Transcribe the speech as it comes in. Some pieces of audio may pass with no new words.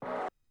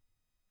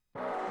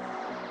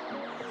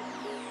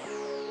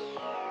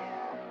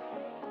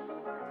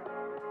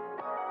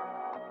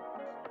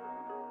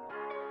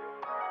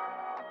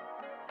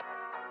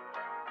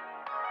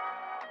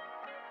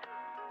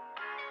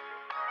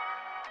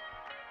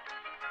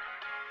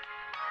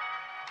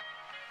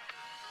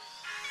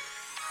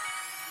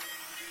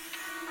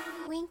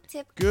Pink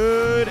tip.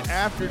 Good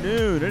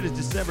afternoon. It is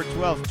December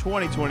 12th,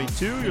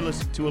 2022. You're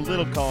listening to A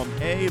Little Column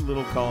A,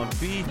 Little Column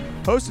B,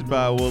 hosted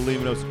by Will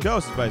Limonos and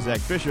co-hosted by Zach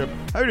Bishop.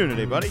 How are you doing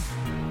today, buddy?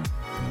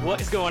 What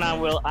is going on,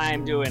 Will? I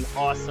am doing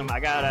awesome. I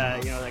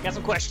got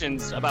some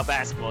questions about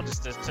basketball.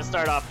 Just to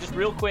start off, just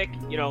real quick,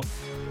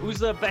 who's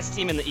the best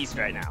team in the East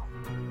right now?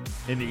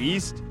 In the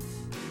East,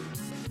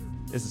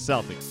 it's the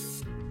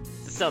Celtics.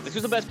 The Celtics.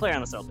 Who's the best player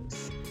on the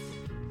Celtics?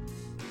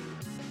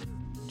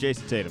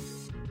 Jason Tatum.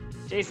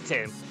 Jason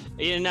Tatum.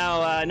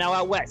 Now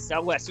out west.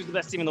 Who's the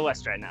best team in the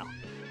West right now?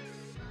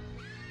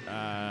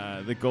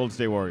 The Golden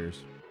State Warriors.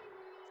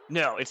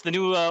 No, it's the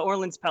New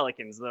Orleans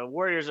Pelicans. The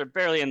Warriors are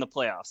barely in the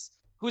playoffs.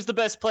 Who's the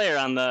best player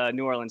on the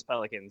New Orleans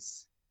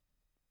Pelicans?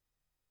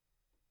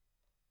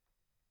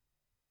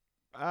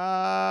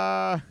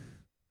 I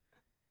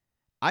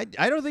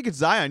don't think it's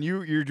Zion.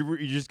 You're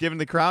just giving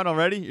the crown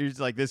already? You're just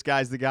like, this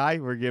guy's the guy.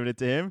 We're giving it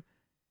to him.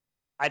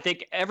 I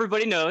think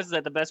everybody knows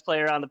that the best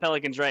player on the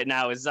Pelicans right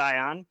now is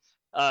Zion.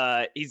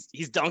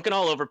 He's dunking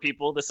all over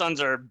people. The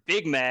Suns are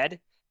big mad.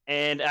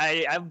 And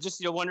I'm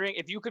just wondering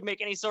if you could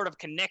make any sort of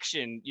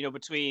connection,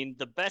 between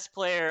the best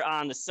player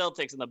on the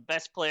Celtics and the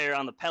best player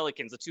on the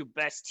Pelicans, the two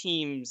best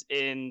teams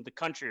in the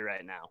country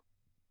right now.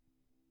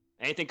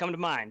 Anything come to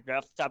mind right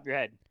off the top of your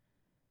head?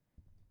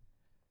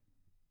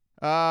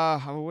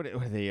 What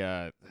are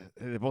they?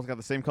 They both got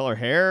the same color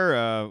hair.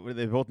 Are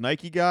they both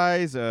Nike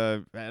guys?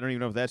 I don't even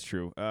know if that's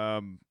true.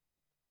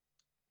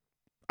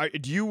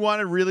 Do you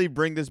want to really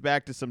bring this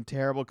back to some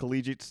terrible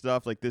collegiate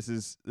stuff? Like this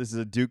is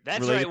a Duke.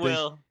 That's right,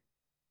 Will.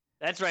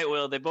 That's right,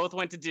 Will. They both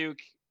went to Duke.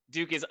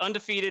 Duke is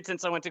undefeated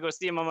since I went to go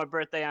see him on my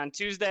birthday on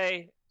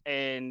Tuesday.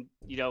 And,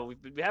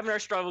 we've been having our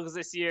struggles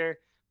this year.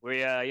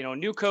 We,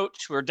 new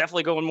coach. We're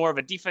definitely going more of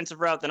a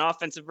defensive route than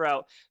offensive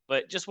route.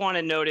 But just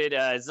wanted noted,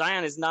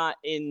 Zion is not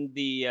in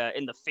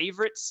the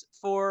favorites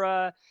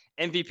for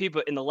MVP.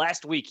 But in the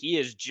last week, he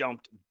has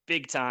jumped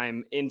big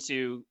time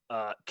into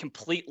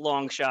complete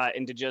long shot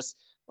into just,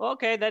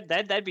 okay,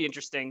 that'd be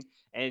interesting.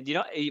 And,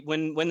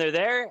 when they're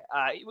there,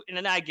 and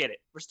then I get it.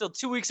 We're still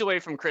 2 weeks away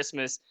from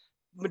Christmas.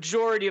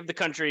 Majority of the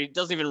country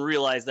doesn't even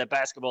realize that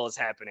basketball is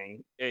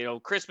happening.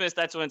 Christmas,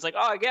 that's when it's like,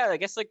 oh, yeah, I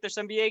guess like there's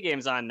NBA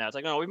games on now. It's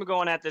like, no, we've been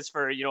going at this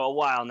for, a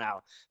while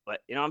now. But,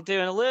 I'm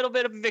doing a little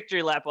bit of a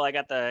victory lap while I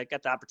got the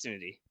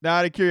opportunity. Now,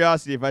 out of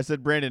curiosity, if I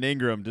said Brandon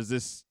Ingram, does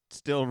this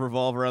still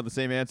revolve around the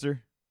same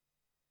answer?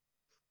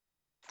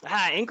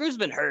 Ingram's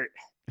been hurt.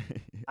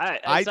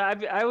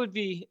 I would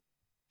be...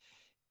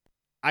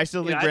 I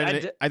still think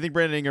I think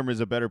Brandon Ingram is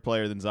a better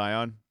player than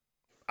Zion.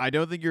 I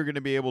don't think you're going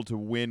to be able to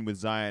win with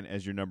Zion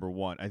as your number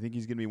one. I think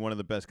he's going to be one of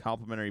the best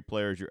complementary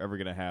players you're ever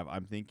going to have.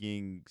 I'm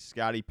thinking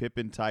Scottie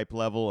Pippen type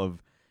level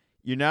of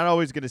you're not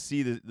always going to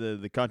see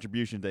the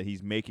contribution that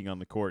he's making on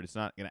the court. It's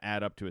not going to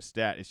add up to a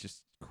stat. It's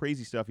just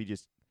crazy stuff.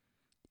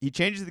 He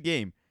changes the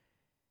game.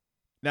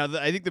 Now,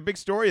 I think the big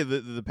story of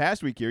the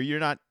past week here, you're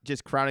not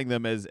just crowning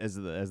them as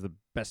the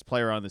best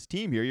player on this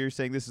team here. You're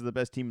saying this is the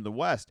best team in the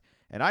West.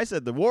 And I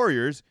said the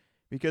Warriors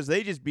because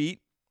they just beat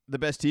the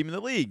best team in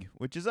the league,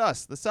 which is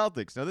us, the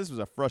Celtics. Now, this was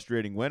a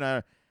frustrating win.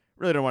 I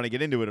really don't want to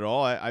get into it at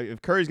all.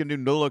 If Curry's going to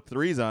do no-look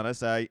threes on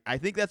us, I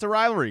think that's a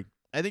rivalry.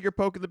 I think you're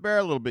poking the bear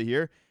a little bit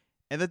here,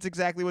 and that's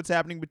exactly what's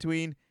happening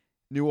between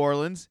New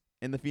Orleans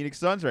and the Phoenix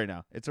Suns right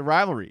now. It's a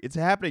rivalry. It's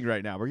happening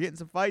right now. We're getting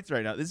some fights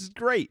right now. This is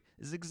great.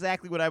 This is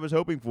exactly what I was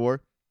hoping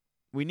for.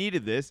 We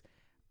needed this.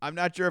 I'm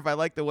not sure if I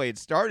like the way it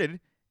started.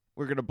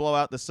 We're going to blow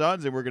out the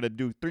Suns, and we're going to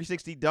do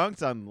 360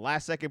 dunks on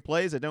last-second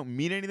plays that don't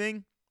mean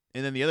anything.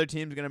 And then the other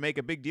team's going to make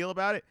a big deal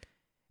about it.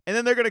 And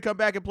then they're going to come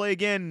back and play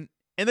again,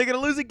 and they're going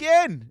to lose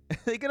again.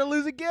 They're going to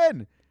lose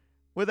again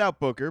without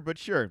Booker, but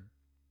sure.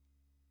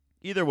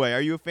 Either way, are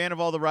you a fan of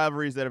all the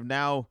rivalries that have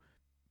now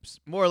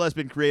more or less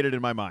been created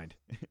in my mind?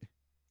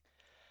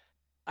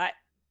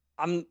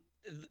 I'm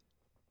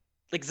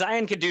like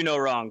Zion could do no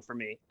wrong for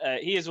me.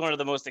 He is one of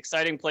the most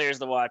exciting players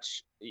to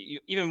watch,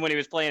 even when he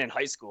was playing in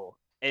high school.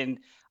 And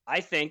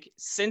I think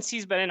since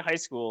he's been in high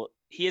school,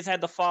 he has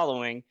had the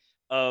following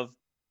of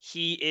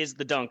he is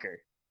the dunker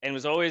and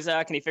was always,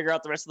 can he figure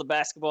out the rest of the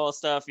basketball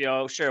stuff?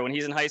 Sure, when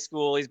he's in high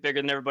school, he's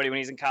bigger than everybody. When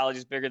he's in college,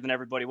 he's bigger than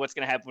everybody. What's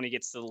going to happen when he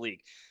gets to the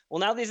league? Well,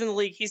 now that he's in the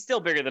league, he's still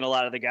bigger than a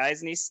lot of the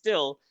guys, and he's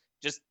still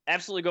just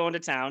absolutely going to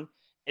town.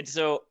 And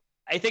so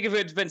I think if it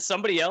had been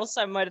somebody else,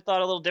 I might have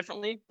thought a little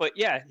differently. But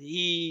yeah,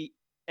 he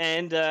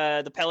and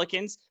the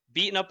Pelicans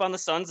beating up on the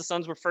Suns. The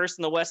Suns were first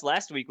in the West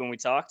last week when we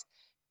talked.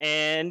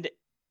 And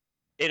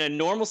in a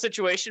normal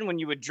situation, when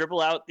you would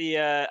dribble out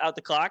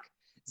the clock,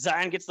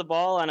 Zion gets the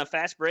ball on a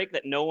fast break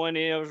that no one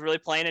was really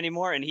playing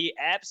anymore, and he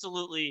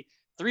absolutely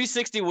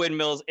 360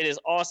 windmills. It is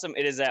awesome.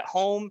 It is at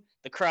home.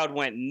 The crowd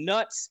went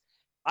nuts.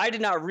 I did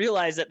not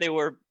realize that they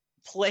were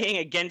playing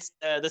against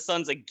the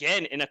Suns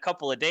again in a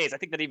couple of days. I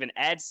think that even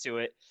adds to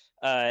it.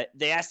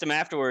 They asked him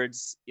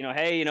afterwards,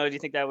 hey, do you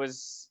think that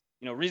was,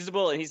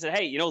 reasonable? And he said,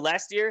 hey,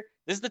 last year,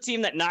 this is the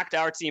team that knocked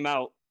our team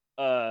out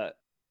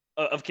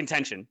of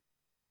contention.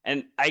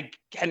 And I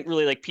hadn't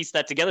really pieced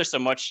that together so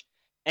much.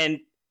 And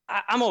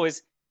I'm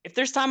always, if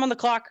there's time on the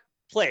clock,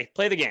 play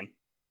the game.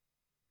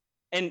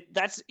 And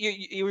that's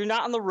you're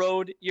not on the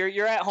road.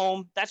 You're at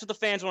home. That's what the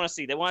fans want to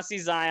see. They want to see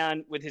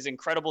Zion with his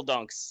incredible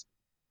dunks.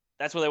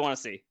 That's what they want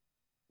to see.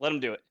 Let him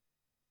do it.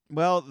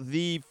 Well,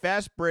 the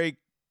fast break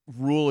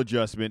rule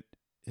adjustment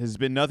has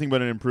been nothing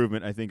but an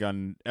improvement, I think,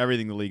 on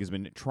everything the league has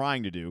been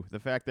trying to do. The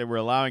fact that we're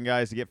allowing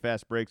guys to get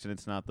fast breaks and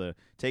it's not the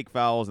take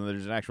fouls and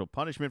there's an actual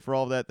punishment for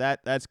all of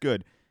that's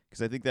good,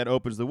 because I think that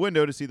opens the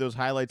window to see those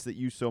highlights that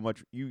you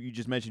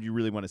just mentioned you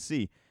really want to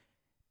see.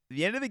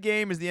 The end of the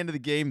game is the end of the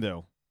game,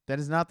 though. That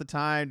is not the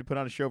time to put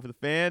on a show for the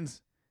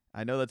fans.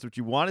 I know that's what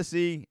you want to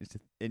see,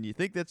 and you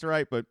think that's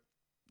right, but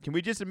can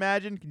we just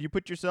imagine? Can you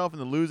put yourself in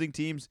the losing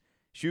team's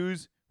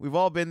shoes? We've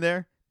all been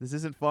there. This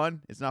isn't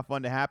fun. It's not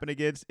fun to happen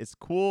against. It's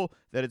cool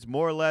that it's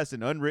more or less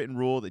an unwritten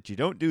rule that you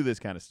don't do this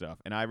kind of stuff,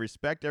 and I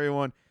respect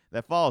everyone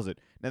that follows it.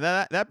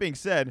 Now, that being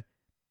said,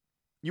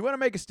 you want to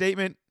make a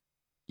statement,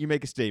 you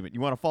make a statement.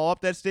 You want to follow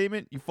up that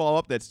statement, you follow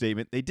up that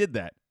statement. They did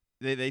that.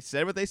 They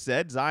said what they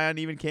said. Zion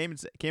even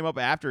came up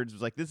afterwards.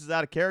 Was like, this is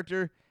out of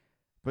character.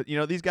 But,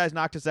 these guys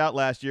knocked us out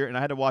last year, and I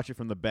had to watch it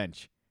from the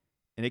bench.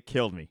 And it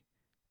killed me.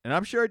 And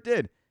I'm sure it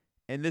did.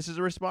 And this is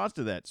a response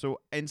to that. So,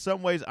 in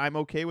some ways, I'm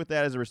okay with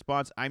that as a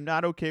response. I'm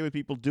not okay with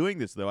people doing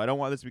this, though. I don't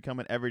want this to become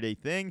an everyday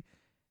thing.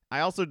 I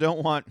also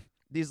don't want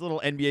these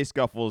little NBA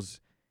scuffles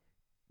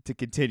to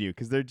continue,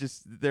 because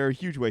they're a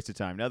huge waste of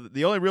time. Now,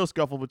 the only real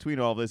scuffle between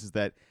all of this is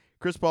that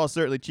Chris Paul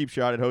certainly cheap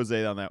shot at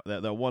Jose on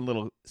that one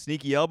little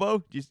sneaky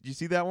elbow. Did you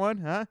see that one,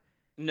 huh?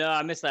 No,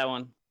 I missed that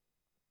one.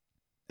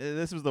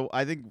 This was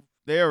I think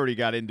they already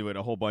got into it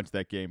a whole bunch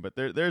that game, but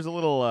there's a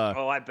little.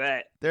 I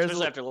bet.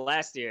 Especially after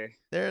last year.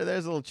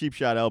 There's a little cheap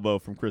shot elbow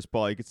from Chris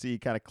Paul. You can see he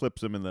kind of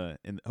clips him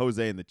in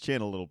Jose in the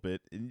chin a little bit.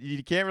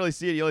 You can't really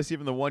see it. You only see it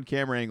from the one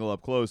camera angle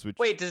up close.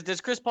 Wait,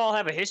 does Chris Paul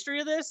have a history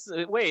of this?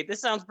 Wait,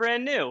 this sounds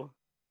brand new.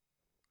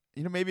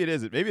 Maybe it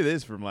is. Maybe it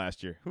is from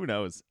last year. Who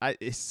knows? I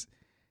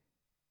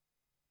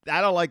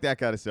don't like that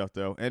kind of stuff,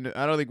 though, and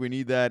I don't think we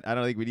need that. I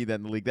don't think we need that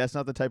in the league. That's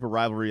not the type of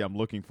rivalry I'm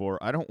looking for.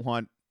 I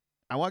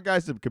want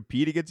guys to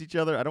compete against each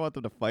other. I don't want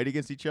them to fight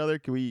against each other.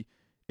 Can we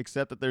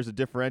accept that there's a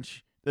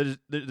difference? There's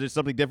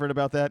something different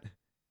about that?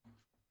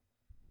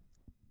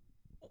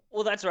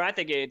 Well, that's where I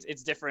think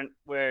it's different,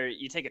 where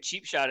you take a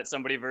cheap shot at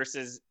somebody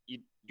versus you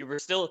were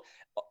still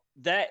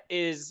 – that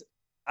is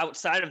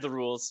outside of the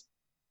rules.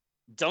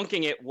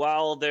 Dunking it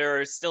while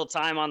there's still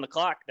time on the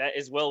clock, that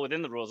is well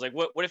within the rules. Like,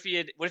 what if he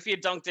had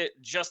dunked it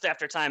just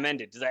after time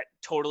ended? Does that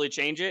totally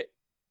change it?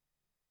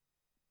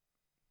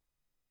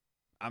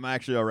 I'm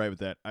actually all right with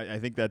that. I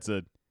think that's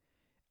in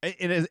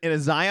a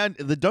Zion,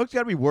 the dunk's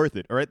got to be worth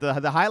it. All right,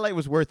 the highlight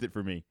was worth it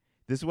for me.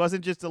 This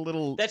wasn't just a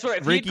little. That's right.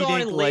 If he had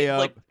gone layup,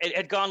 like it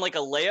had gone like a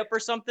layup or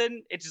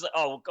something, it's just like,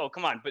 oh,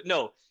 come on. But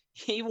no,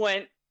 he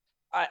went.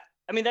 I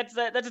mean, that's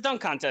a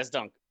dunk contest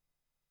dunk.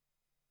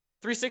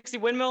 360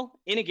 windmill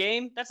in a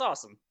game. That's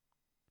awesome.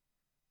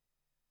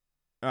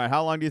 All right,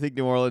 how long do you think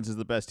New Orleans is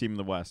the best team in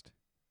the West?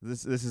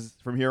 This is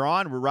from here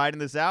on. We're riding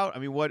this out. I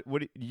mean, what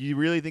do you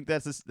really think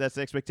that's the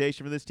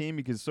expectation for this team?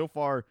 Because so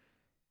far,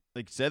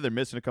 like you said, they're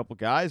missing a couple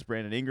guys.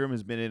 Brandon Ingram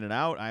has been in and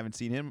out. I haven't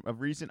seen him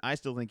of recent. I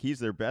still think he's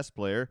their best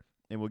player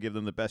and will give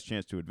them the best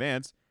chance to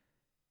advance.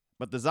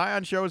 But the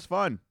Zion show is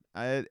fun,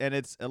 and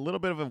it's a little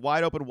bit of a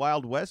wide open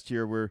Wild West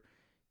here, where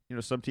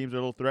some teams are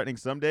a little threatening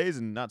some days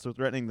and not so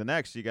threatening the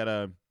next. You got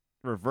a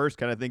reverse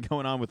kind of thing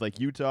going on with like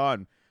Utah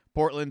and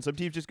Portland. Some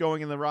teams just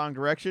going in the wrong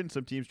direction.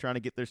 Some teams trying to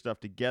get their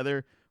stuff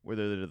together,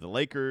 whether they're the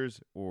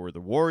Lakers or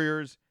the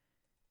Warriors.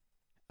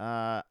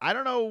 I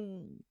don't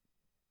know.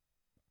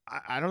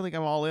 I don't think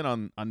I'm all in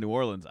on New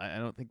Orleans. I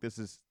don't think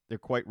they're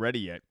quite ready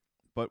yet.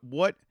 But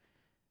what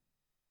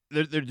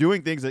they're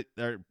doing things that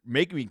are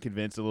making me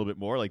convinced a little bit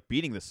more, like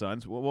beating the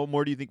Suns. What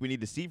more do you think we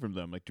need to see from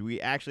them? Like, do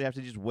we actually have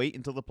to just wait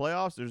until the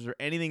playoffs? Or is there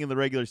anything in the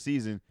regular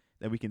season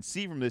that we can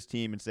see from this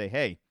team and say,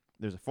 hey,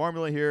 there's a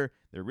formula here.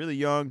 They're really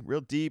young,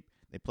 real deep.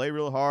 They play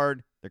real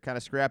hard. They're kind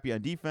of scrappy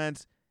on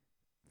defense.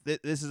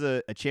 This is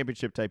a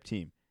championship-type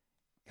team.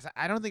 Because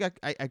I don't think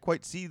I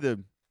quite see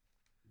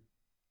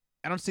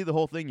I don't see the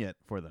whole thing yet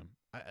for them.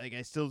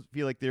 I still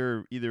feel like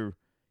they're either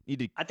need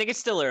to. I think it's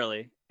still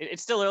early.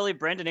 It's still early.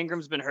 Brandon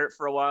Ingram's been hurt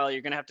for a while.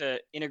 You're gonna have to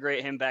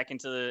integrate him back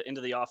into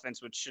the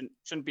offense, which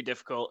shouldn't be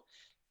difficult.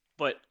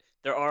 But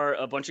there are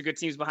a bunch of good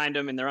teams behind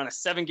them, and they're on a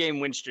 7-game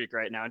win streak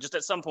right now. And just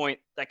at some point,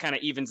 that kind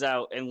of evens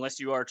out unless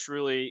you are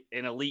truly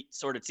an elite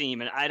sort of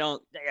team. And I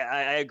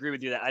agree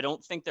with you that I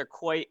don't think they're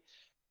quite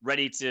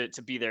ready to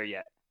be there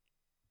yet.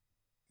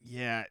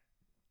 Yeah.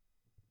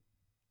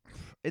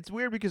 It's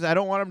weird because I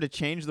don't want them to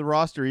change the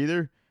roster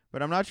either,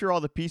 but I'm not sure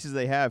all the pieces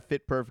they have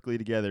fit perfectly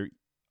together.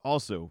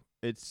 Also,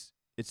 it's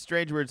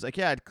strange where it's like,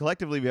 yeah,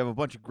 collectively we have a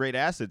bunch of great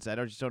assets. I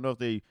just don't know if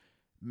they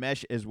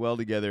mesh as well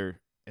together,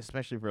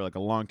 especially for like a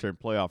long-term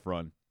playoff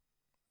run.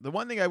 The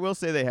one thing I will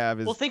say they have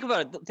is, well, think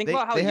about it. Think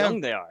about how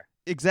young they are.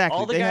 Exactly.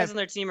 All the guys on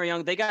their team are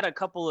young. They got a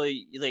couple of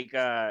like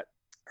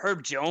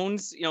Herb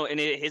Jones, in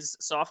his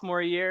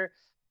sophomore year,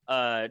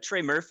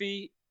 Trey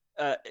Murphy,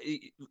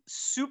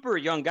 super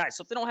young guys.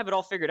 So if they don't have it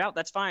all figured out,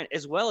 that's fine.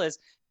 As well as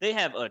they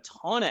have a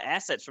ton of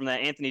assets from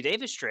that Anthony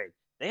Davis trade.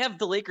 They have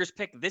the Lakers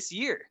pick this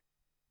year.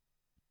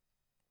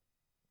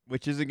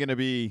 which isn't going to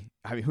be.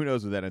 I mean, who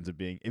knows what that ends up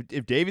being?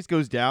 If Davis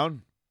goes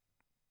down,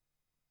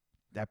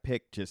 that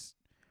pick just.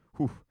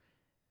 Whew.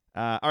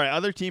 All right,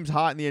 other teams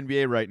hot in the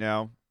NBA right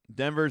now.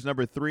 Denver's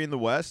number 3 in the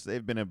West.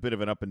 They've been a bit of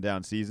an up and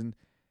down season.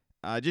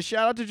 Just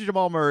shout out to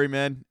Jamal Murray,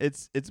 man.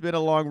 It's been a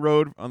long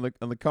road on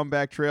the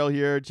comeback trail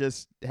here.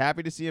 Just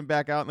happy to see him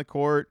back out in the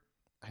court.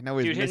 I know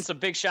he's hitting some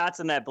big shots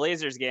in that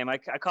Blazers game. I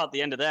caught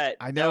the end of that.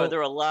 I know there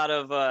were a lot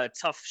of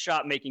tough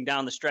shot making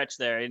down the stretch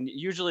there. And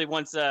usually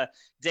once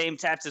Dame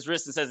taps his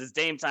wrist and says it's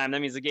Dame time,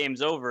 that means the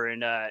game's over.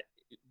 And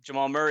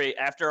Jamal Murray,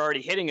 after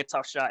already hitting a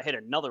tough shot, hit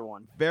another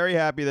one. Very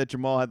happy that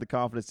Jamal had the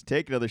confidence to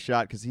take another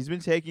shot because he's been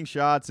taking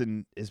shots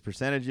and his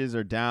percentages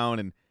are down.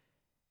 And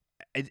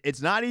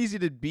it's not easy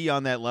to be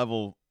on that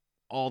level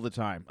all the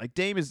time. Like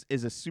Dame is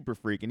a super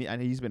freak, and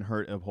he's been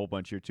hurt a whole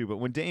bunch here too. But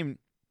when Dame,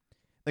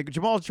 like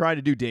Jamal's trying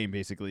to do Dame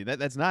basically,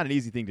 that's not an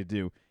easy thing to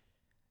do.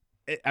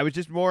 I was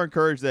just more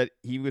encouraged that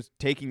he was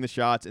taking the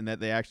shots and that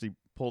they actually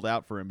pulled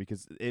out for him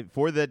because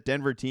for that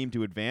Denver team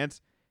to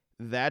advance,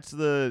 that's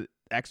the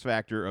X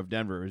factor of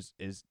Denver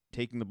is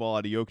taking the ball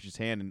out of Jokic's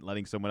hand and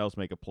letting someone else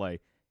make a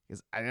play.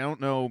 Because I don't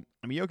know,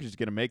 I mean Jokic is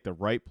going to make the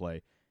right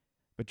play.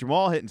 But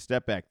Jamal hitting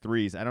step-back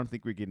threes, I don't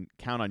think we can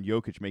count on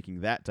Jokic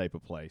making that type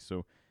of play.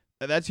 So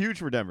that's huge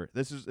for Denver.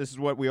 This is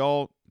what we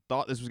all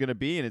thought this was going to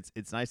be, and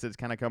it's nice that it's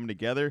kind of coming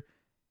together.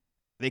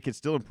 They could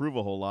still improve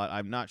a whole lot.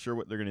 I'm not sure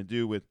what they're going to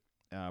do with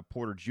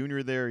Porter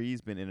Jr. there.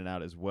 He's been in and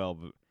out as well.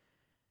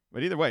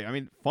 But either way, I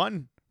mean,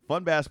 fun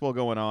basketball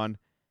going on.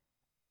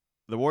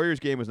 The Warriors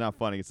game was not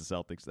fun against the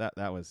Celtics.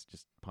 That was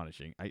just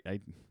punishing.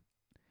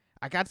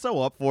 I got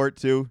so up for it,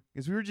 too,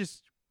 because we're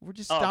just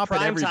stopping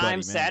prime everybody, time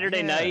man.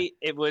 Saturday night.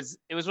 It was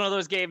one of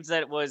those games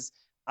that was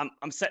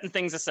I'm setting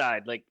things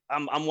aside. Like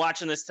I'm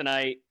watching this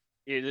tonight.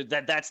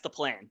 That's the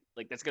plan.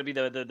 Like that's gonna be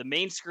the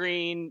main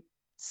screen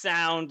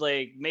sound.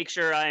 Like make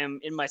sure I am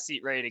in my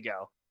seat ready to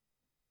go.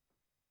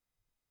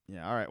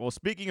 Yeah. All right. Well,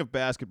 speaking of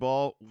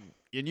basketball,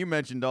 and you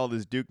mentioned all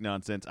this Duke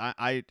nonsense,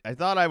 I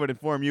thought I would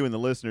inform you and the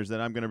listeners that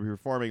I'm going to be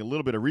performing a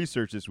little bit of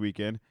research this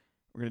weekend.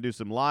 We're going to do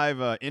some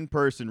live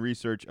in-person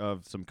research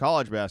of some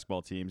college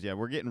basketball teams. Yeah,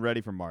 we're getting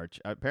ready for March.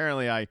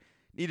 Apparently, I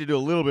need to do a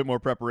little bit more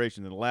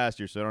preparation than last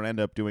year so I don't end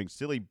up doing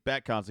silly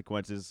bet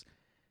consequences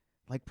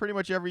like pretty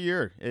much every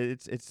year.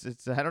 It's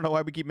I don't know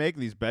why we keep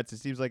making these bets. It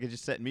seems like it's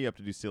just setting me up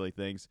to do silly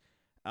things.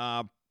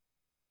 We're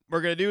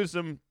going to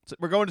do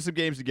we're going to some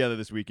games together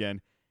this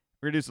weekend.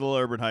 We're going to do some little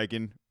urban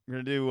hiking. We're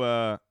going to do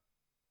I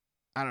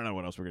don't know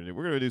what else we're going to do.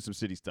 We're going to do some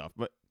city stuff,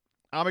 but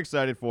I'm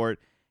excited for it.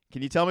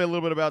 Can you tell me a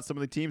little bit about some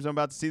of the teams I'm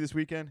about to see this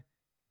weekend?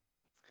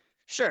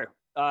 Sure.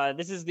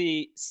 This is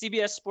the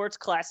CBS Sports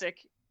Classic.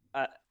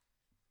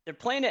 They're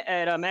playing it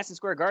at Madison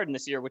Square Garden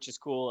this year, which is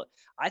cool.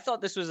 I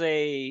thought this was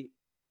a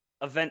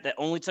event that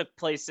only took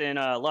place in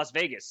Las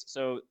Vegas.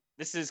 So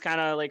this is kind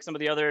of like some of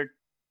the other.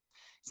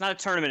 It's not a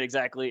tournament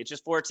exactly. It's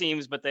just 4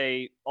 teams, but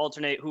they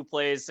alternate who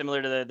plays,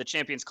 similar to the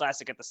Champions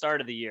Classic at the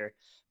start of the year.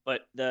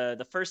 But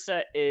the first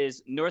set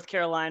is North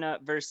Carolina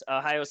versus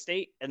Ohio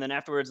State, and then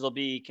afterwards there'll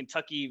be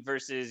Kentucky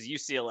versus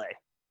UCLA.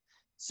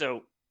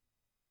 So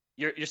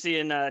you're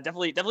seeing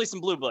definitely some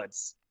blue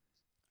bloods.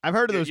 I've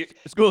heard of those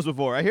schools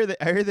before. I hear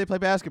they play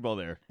basketball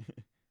there.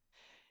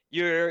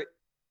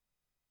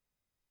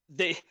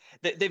 They've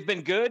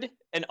been good,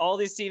 and all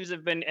these teams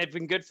have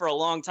been good for a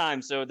long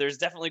time. So there's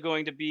definitely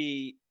going to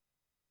be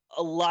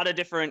a lot of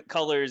different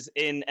colors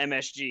in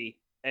MSG.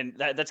 And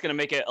that's going to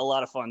make it a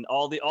lot of fun.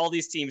 All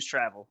these teams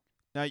travel.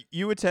 Now,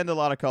 you attend a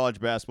lot of college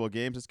basketball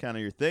games. It's kind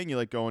of your thing. You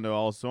like going to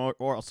all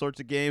sorts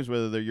of games,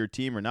 whether they're your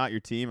team or not your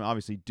team.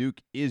 Obviously,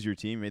 Duke is your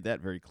team. Made that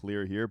very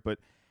clear here. But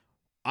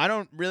I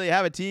don't really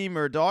have a team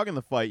or a dog in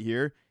the fight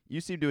here.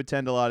 You seem to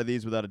attend a lot of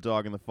these without a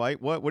dog in the fight.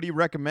 What do you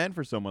recommend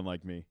for someone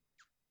like me?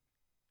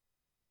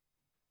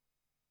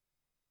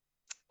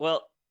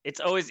 Well, it's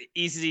always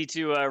easy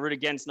to root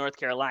against North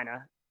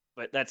Carolina,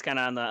 but that's kind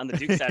of on the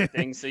Duke side of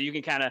things. So you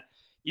can kind of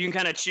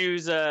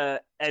choose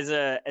as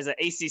a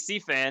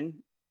ACC fan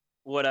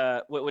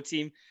what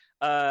team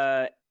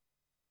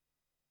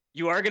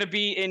you are going to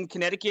be in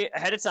Connecticut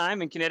ahead of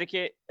time. In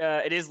Connecticut,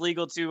 it is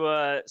legal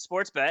to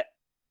sports bet,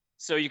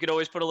 so you could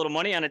always put a little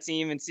money on a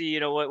team and see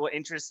what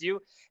interests you.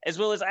 As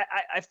well as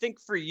I think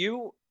for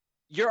you,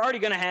 you're already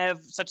going to have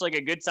such like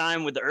a good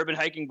time with the urban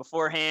hiking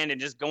beforehand and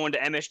just going to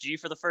MSG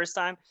for the first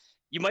time.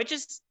 You might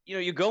just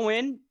you go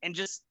in and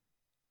you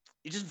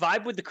just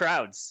vibe with the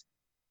crowds.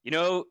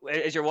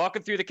 As you're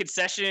walking through the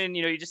concession,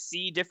 you just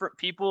see different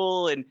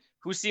people and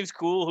who seems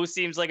cool, who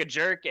seems like a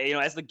jerk.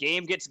 As the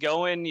game gets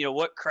going,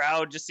 what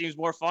crowd just seems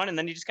more fun, and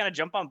then you just kind of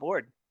jump on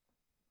board.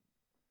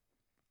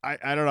 I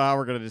don't know how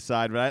we're going to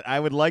decide, but I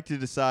would like to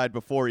decide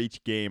before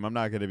each game. I'm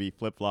not going to be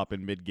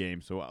flip-flopping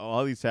mid-game, so I'll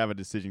at least have a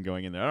decision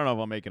going in there. I don't know if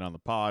I'll make it on the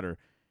pod or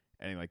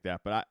anything like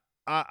that, but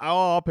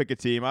I'll pick a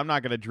team. I'm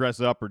not going to dress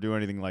up or do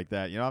anything like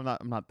that.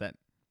 I'm not that.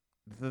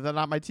 They're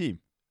not my team.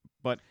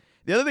 But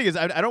the other thing is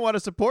I don't want to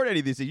support any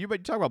of these things. You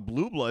talk about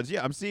blue bloods.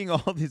 Yeah, I'm seeing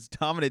all these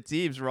dominant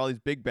teams for all these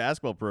big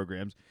basketball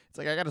programs. It's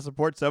like I got to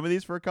support some of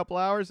these for a couple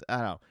hours. I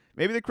don't know.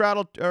 Maybe the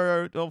crowd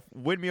will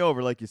win me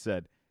over, like you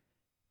said.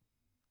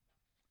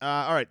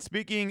 All right.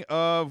 Speaking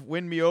of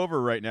win me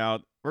over right now,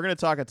 we're going to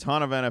talk a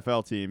ton of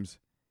NFL teams.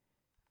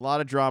 A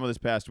lot of drama this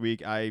past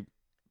week. I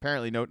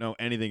apparently don't know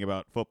anything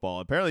about football.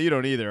 Apparently you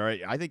don't either.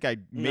 Right? I think I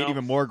made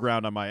even more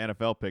ground on my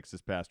NFL picks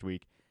this past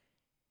week.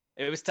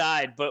 It was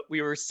tied, but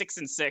we were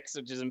 6-6,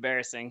 which is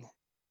embarrassing.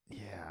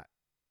 Yeah.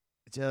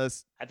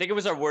 I think it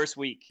was our worst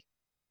week.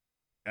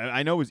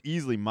 I know it was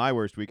easily my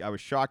worst week. I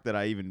was shocked that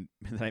I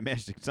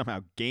managed to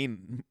somehow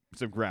gain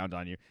some ground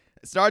on you.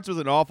 It starts with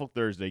an awful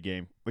Thursday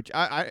game, which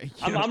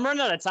I'm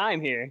running out of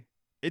time here.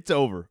 It's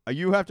over.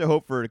 You have to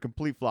hope for a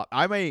complete flop.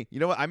 I may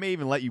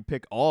even let you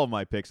pick all of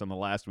my picks on the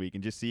last week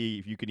and just see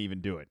if you can even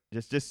do it.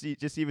 Just see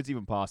if it's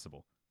even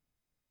possible.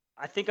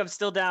 I think I'm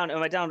still down.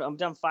 Am I down? I'm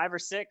down 5 or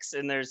 6,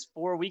 and there's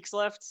 4 weeks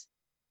left.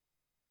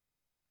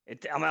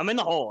 I'm in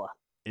the hole.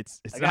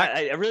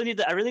 I really need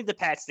the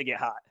Pats to get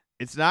hot.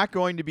 It's not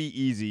going to be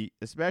easy,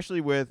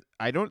 especially with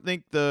I don't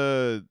think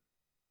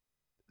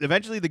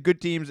eventually the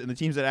good teams and the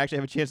teams that actually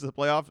have a chance at the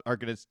playoffs are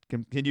going to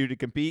continue to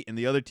compete, and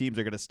the other teams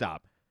are going to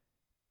stop.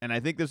 And I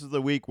think this is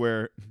the week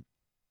where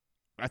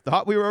I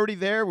thought we were already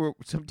there, where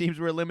some teams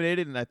were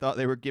eliminated, and I thought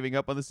they were giving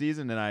up on the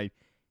season, and I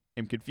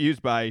am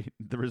confused by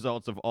the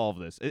results of all of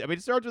this. I mean,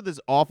 it starts with this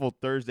awful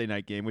Thursday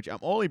night game, which I'm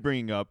only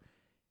bringing up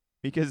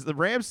because the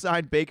Rams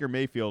signed Baker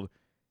Mayfield.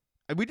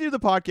 And we do the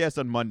podcast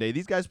on Monday.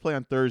 These guys play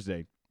on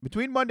Thursday.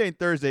 Between Monday and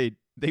Thursday,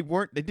 they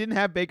didn't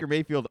have Baker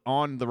Mayfield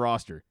on the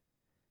roster.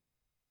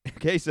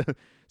 Okay, so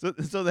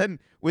then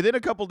within a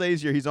couple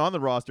days here, he's on the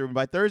roster, and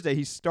by Thursday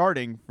he's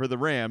starting for the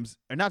Rams.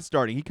 Or not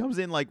starting. He comes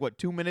in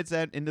 2 minutes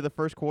into the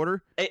first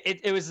quarter.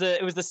 It was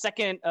the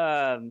second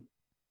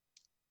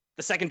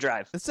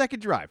drive. The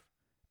second drive.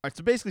 All right,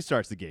 so basically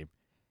starts the game.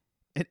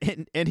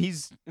 And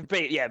he's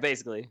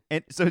basically.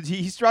 And so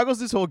he struggles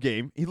this whole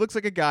game. He looks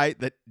like a guy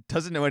that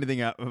doesn't know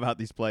anything about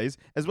these plays,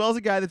 as well as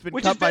a guy that's been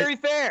cut by. Which is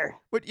very fair.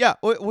 But yeah,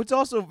 what's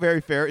also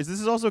very fair is this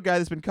is also a guy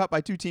that's been cut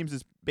by 2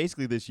 teams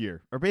basically this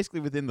year, or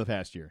basically within the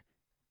past year.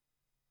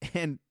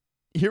 And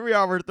here we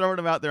are, we're throwing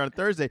him out there on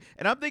Thursday,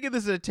 and I'm thinking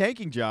this is a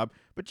tanking job.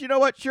 But you know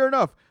what? Sure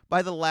enough,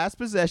 by the last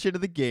possession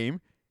of the game,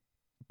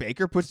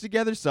 Baker puts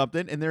together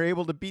something, and they're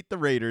able to beat the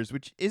Raiders,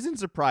 which isn't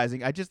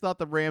surprising. I just thought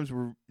the Rams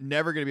were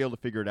never going to be able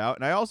to figure it out.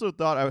 And I also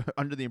thought I was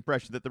under the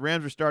impression that the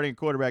Rams were starting a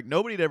quarterback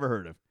nobody had ever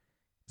heard of.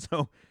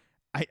 So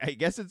I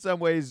guess in some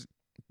ways,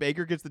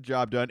 Baker gets the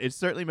job done. It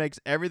certainly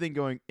makes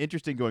everything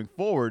interesting going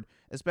forward,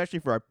 especially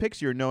for our picks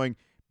here, knowing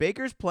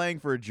Baker's playing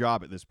for a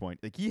job at this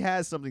point. Like, he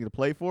has something to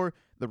play for.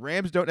 The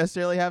Rams don't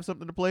necessarily have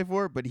something to play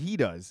for, but he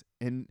does.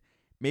 And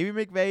maybe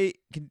McVay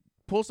can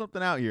pull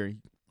something out here.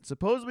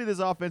 Supposedly this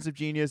offensive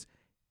genius,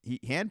 he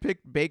handpicked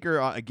Baker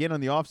again on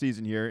the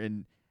offseason here,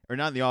 or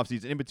not in the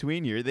offseason, in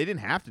between here. They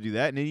didn't have to do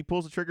that, and then he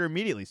pulls the trigger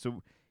immediately.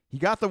 So he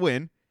got the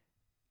win.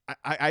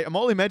 I'm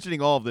only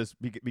mentioning all of this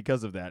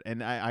because of that,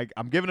 and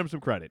I'm giving him some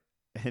credit.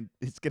 And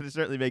it's going to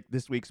certainly make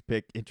this week's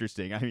pick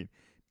interesting. I mean,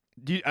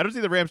 I don't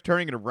see the Rams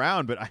turning it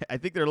around, but I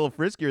think they're a little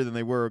friskier than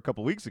they were a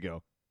couple weeks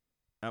ago.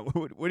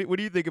 What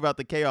do you think about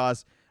the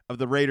chaos of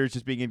the Raiders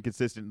just being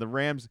inconsistent, the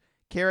Rams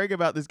caring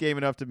about this game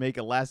enough to make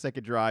a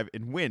last-second drive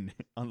and win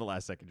on the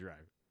last-second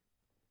drive?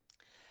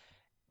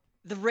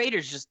 The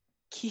Raiders just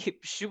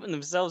keep shooting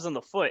themselves in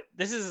the foot.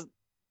 This is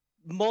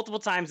multiple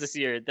times this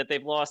year that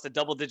they've lost a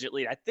double-digit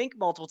lead. I think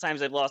multiple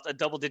times they've lost a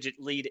double-digit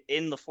lead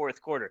in the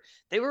fourth quarter.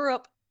 They were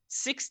up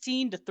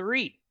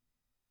 16-3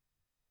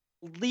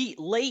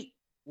 late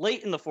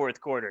in the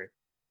fourth quarter,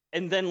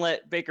 and then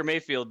let Baker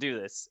Mayfield do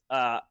this.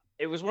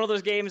 It was one of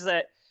those games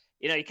that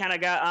you kind of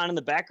got on in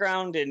the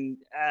background, and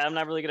I'm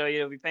not really going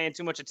to be paying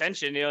too much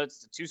attention.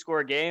 It's a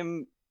 2-score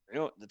game.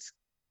 It's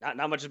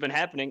not much has been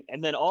happening,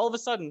 and then all of a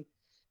sudden,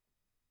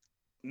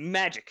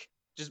 magic,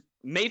 just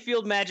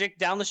Mayfield magic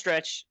down the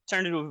stretch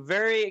turned into a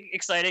very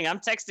exciting. I'm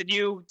texting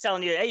you,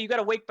 telling you, hey, you got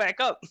to wake back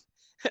up.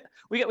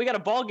 we got a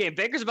ball game.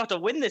 Baker's about to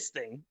win this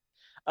thing.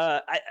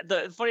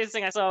 The funniest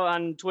thing I saw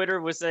on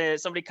Twitter was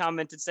somebody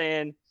commented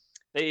saying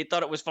they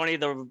thought it was funny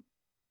the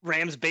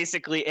Rams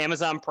basically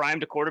Amazon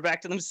Primed a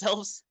quarterback to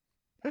themselves.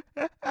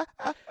 I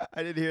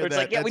didn't hear that. It's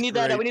like, yeah, we need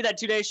that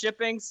 2-day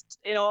shipping.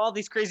 All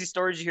these crazy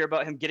stories you hear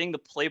about him getting the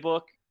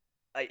playbook,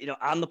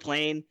 on the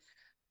plane.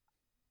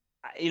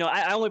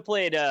 I only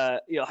played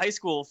high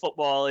school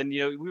football, and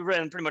we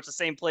ran pretty much the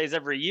same plays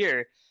every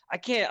year. I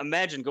can't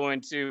imagine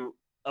going to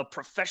a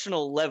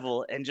professional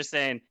level and just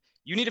saying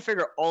you need to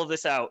figure all of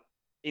this out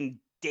in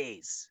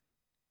days.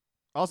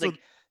 Also,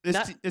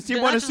 this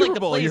team won a Super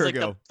Bowl a year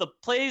ago.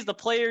 The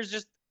players,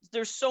 just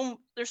there's so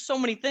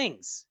many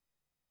things.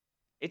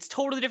 It's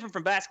totally different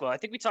from basketball. I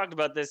think we talked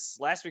about this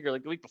last week or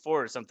the week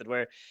before or something,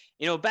 where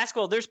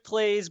basketball, there's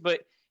plays,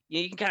 but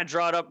you can kind of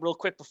draw it up real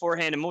quick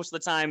beforehand, and most of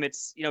the time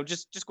it's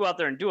just go out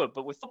there and do it.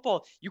 But with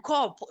football, you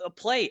call a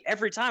play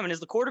every time, and as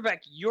the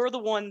quarterback, you're the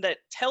one that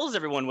tells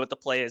everyone what the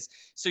play is.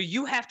 So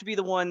you have to be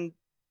the one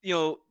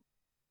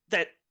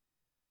that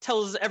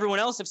tells everyone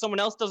else if someone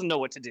else doesn't know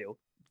what to do.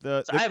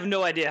 I have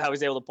no idea how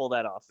he's able to pull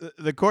that off.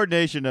 The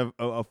coordination of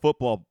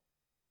football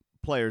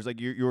players, like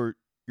your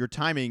your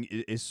timing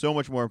is so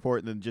much more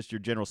important than just your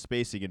general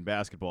spacing in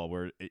basketball,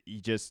 where you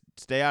just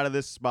stay out of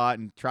this spot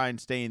and try and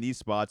stay in these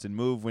spots and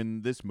move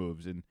when this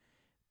moves. And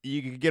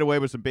you can get away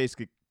with some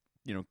basic,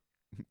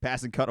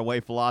 pass and cut away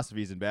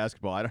philosophies in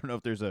basketball. I don't know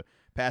if there's a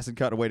pass and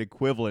cut away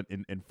equivalent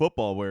in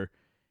football where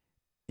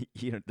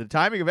the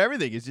timing of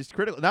everything is just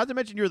critical. Not to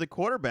mention you're the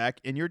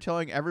quarterback and you're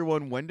telling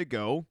everyone when to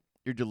go.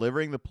 You're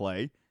delivering the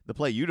play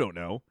you don't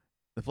know,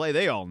 the play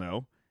they all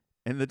know.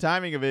 And the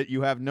timing of it,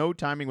 you have no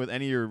timing with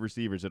any of your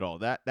receivers at all.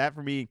 That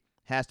for me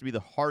has to be the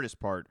hardest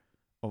part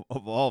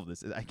of all of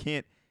this. I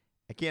can't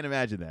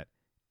imagine that.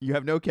 You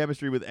have no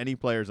chemistry with any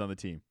players on the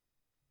team.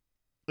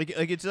 Like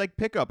it's like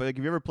pickup. Like,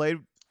 have you ever played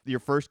your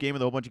first game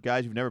with a whole bunch of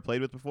guys you've never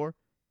played with before?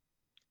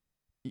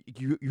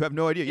 You have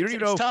no idea. You don't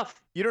even know.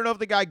 Tough. You don't know if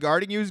the guy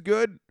guarding you is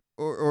good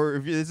or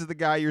if this is the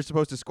guy you're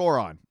supposed to score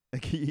on.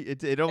 Like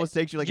it almost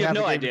takes you like you have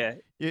half no a game. idea.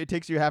 It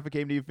takes you half a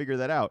game to figure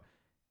that out.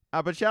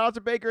 But shout out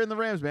to Baker and the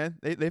Rams, man.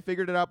 They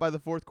figured it out by the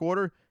fourth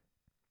quarter.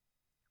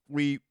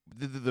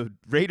 The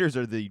Raiders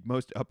are the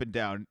most up and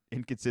down,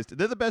 inconsistent.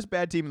 They're the best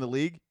bad team in the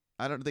league.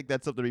 I don't think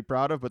that's something to be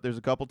proud of, but there's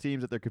a couple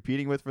teams that they're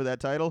competing with for that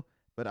title.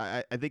 But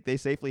I think they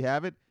safely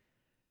have it.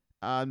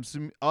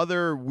 Some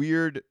other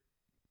weird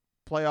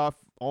playoff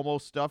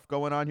almost stuff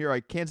going on here.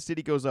 Kansas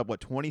City goes up,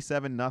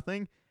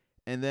 27-0?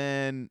 And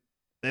then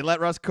they let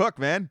Russ cook,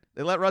 man.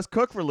 They let Russ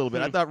cook for a little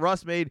bit. I thought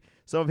Russ made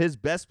some of his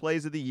best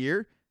plays of the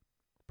year.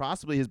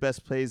 Possibly his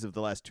best plays of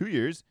the last 2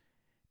 years,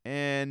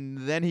 and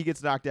then he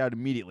gets knocked out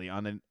immediately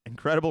on an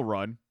incredible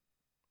run.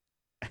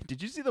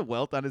 Did you see the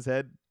welt on his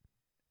head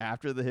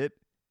after the hit?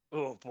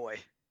 Oh, boy.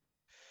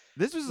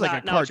 This was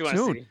like a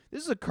cartoon.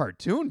 This is a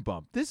cartoon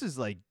bump. This is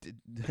like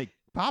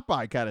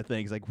Popeye kind of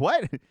things. Like,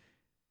 what?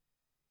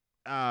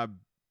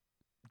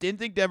 Didn't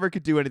think Denver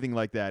could do anything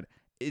like that.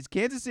 Is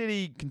Kansas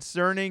City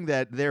concerning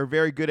that they're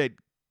very good at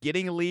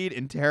getting a lead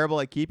and terrible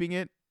at keeping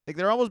it? Like,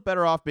 they're almost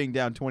better off being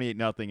down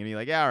 28-0, and you're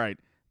like, yeah, all right.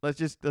 Let's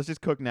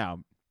just cook now,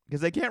 because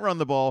they can't run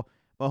the ball.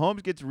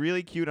 Mahomes gets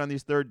really cute on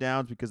these third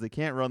downs because they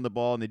can't run the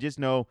ball, and they just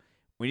know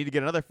we need to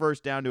get another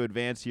first down to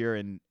advance here,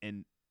 and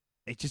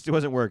it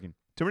wasn't working.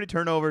 Too many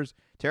turnovers,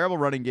 terrible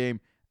running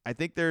game. I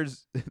think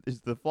there's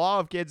the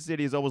flaw of Kansas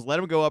City is almost let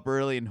them go up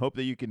early and hope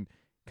that you can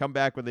come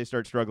back when they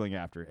start struggling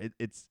after.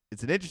 It's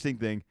an interesting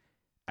thing.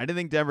 I didn't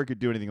think Denver could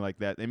do anything like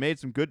that. They made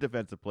some good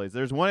defensive plays.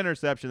 There's one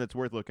interception that's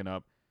worth looking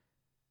up.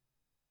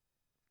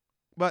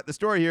 But the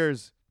story here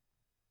is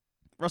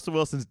Russell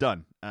Wilson's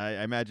done.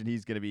 I imagine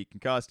he's going to be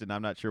concussed, and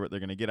I'm not sure what they're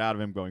going to get out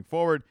of him going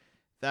forward.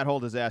 That whole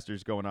disaster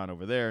is going on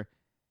over there.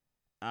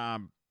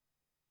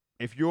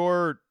 If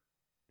you're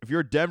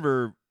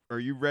Denver, are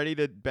you ready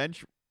to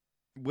bench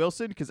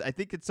Wilson? Because I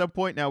think at some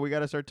point now we got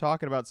to start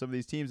talking about some of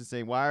these teams and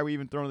saying, why are we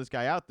even throwing this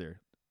guy out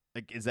there?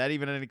 Like, is that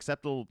even an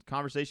acceptable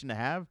conversation to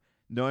have,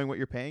 knowing what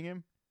you're paying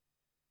him?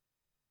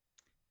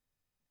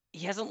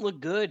 He hasn't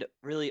looked good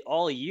really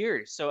all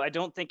year, so I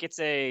don't think it's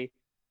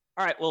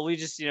all right, well, we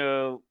just,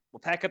 we'll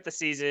pack up the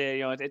season.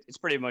 It's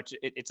pretty much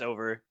it's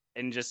over,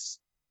 and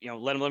just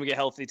let him get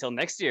healthy till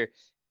next year.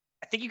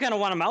 I think you kind of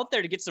want him out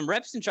there to get some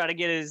reps and try to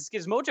get his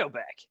mojo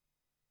back.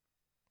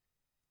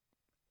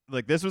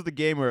 Like, this was the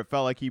game where it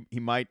felt like he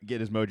might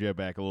get his mojo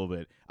back a little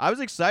bit. I was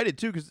excited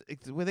too because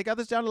when they got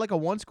this down to like a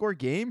 1-score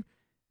game,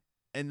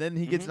 and then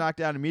he gets knocked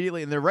out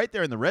immediately, and they're right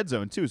there in the red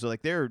zone too. So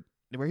like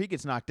where he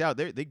gets knocked out,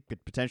 they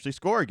could potentially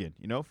score again.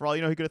 For all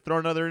you know, he could have thrown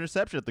another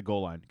interception at the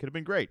goal line. Could have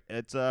been great.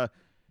 It's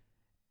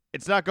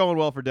not going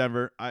well for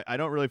Denver. I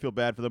don't really feel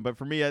bad for them, but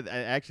for me, I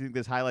actually think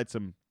this highlights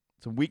some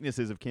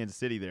weaknesses of Kansas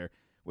City there,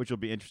 which will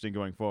be interesting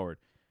going forward.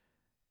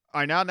 All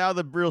right, now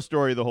the real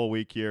story of the whole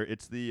week here.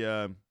 It's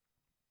the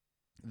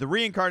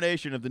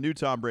reincarnation of the new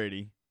Tom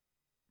Brady,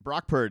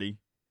 Brock Purdy,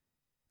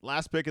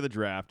 last pick of the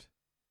draft,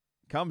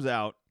 comes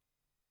out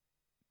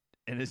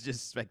and is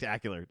just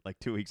spectacular, like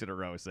 2 weeks in a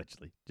row,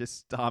 essentially.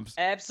 Just stomps.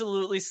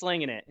 Absolutely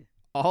slinging it.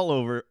 All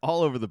over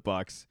the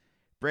Bucs.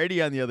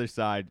 Brady on the other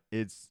side,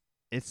 it's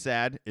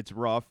sad. It's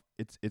rough.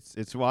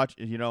 It's watch.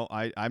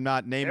 I'm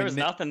not naming. There was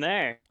nothing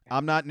there.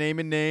 I'm not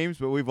naming names,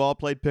 but we've all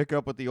played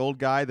pickup with the old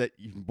guy that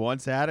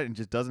once had it and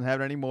just doesn't have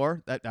it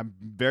anymore. That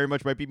very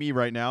much might be me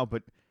right now.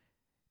 But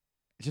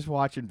just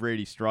watching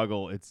Brady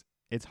struggle,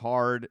 it's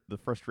hard. The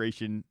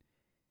frustration.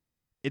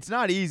 It's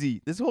not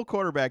easy. This whole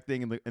quarterback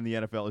thing in the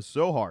NFL is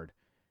so hard.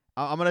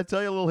 I'm going to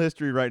tell you a little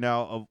history right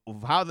now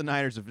of how the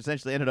Niners have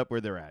essentially ended up where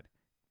they're at.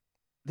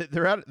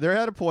 They're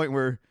at a point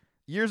where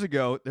years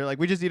ago they're like,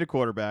 we just need a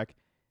quarterback.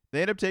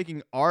 They end up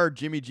taking our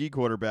Jimmy G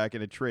quarterback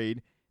in a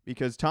trade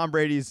because Tom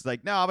Brady's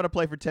like, no, I'm going to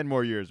play for 10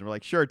 more years. And we're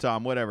like, sure,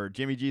 Tom, whatever.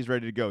 Jimmy G's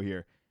ready to go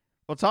here.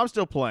 Well, Tom's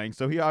still playing,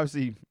 so he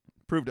obviously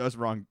proved us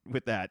wrong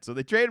with that. So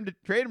they trade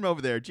him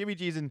over there. Jimmy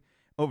G's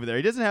over there.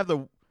 He doesn't have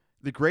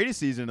the greatest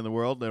season in the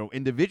world,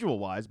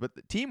 individual-wise, but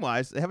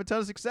team-wise, they have a ton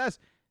of success.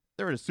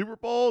 They're in a Super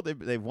Bowl.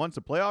 They've won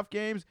some playoff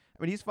games.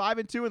 I mean, he's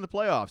 5-2 in the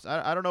playoffs.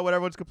 I don't know what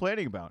everyone's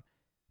complaining about.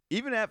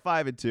 Even at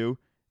 5-2,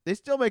 they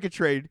still make a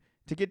trade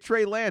to get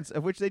Trey Lance,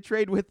 of which they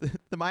trade with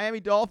the Miami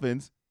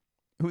Dolphins,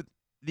 who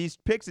these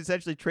picks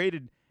essentially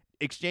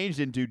exchanged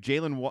into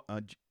Jalen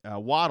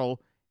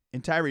Waddle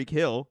and Tyreek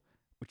Hill.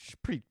 which is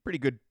pretty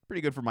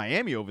good for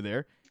Miami over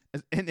there.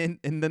 And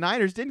the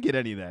Niners didn't get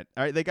any of that.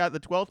 All right, they got the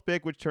 12th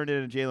pick, which turned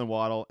into Jalen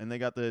Waddle, and they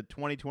got the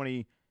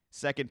 2020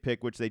 second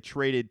pick, which they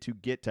traded to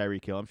get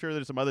Tyreek Hill. I'm sure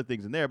there's some other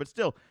things in there, but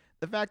still,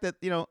 the fact that,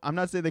 I'm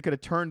not saying they could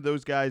have turned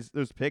those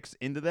picks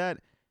into that,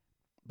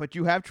 but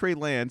you have Trey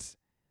Lance,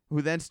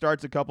 who then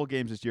starts a couple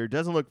games this year,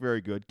 doesn't look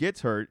very good,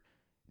 gets hurt.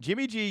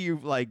 Jimmy G,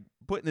 you've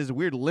put in this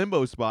weird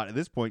limbo spot at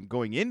this point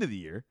going into the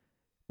year,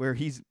 where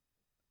he's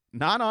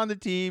not on the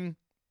team,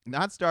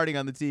 not starting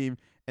on the team,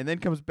 and then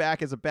comes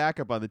back as a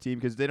backup on the team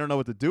because they don't know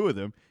what to do with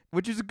him,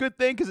 which is a good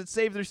thing because it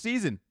saved their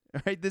season.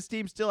 All right, this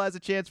team still has a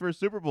chance for a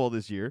Super Bowl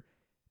this year,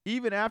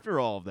 even after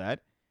all of that.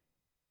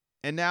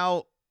 And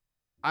now,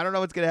 I don't know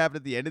what's going to happen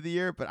at the end of the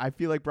year, but I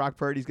feel like Brock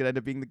Purdy's going to end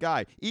up being the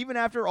guy, even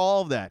after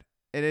all of that.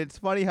 And it's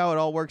funny how it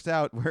all works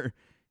out, where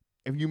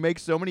if you make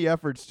so many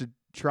efforts to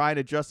try and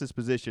adjust this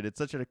position, it's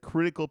such a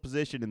critical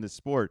position in this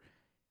sport,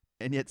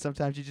 and yet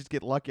sometimes you just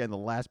get lucky on the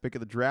last pick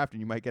of the draft and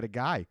you might get a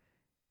guy.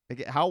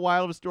 Like, how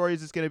wild of a story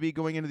is this going to be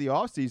going into the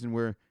offseason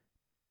where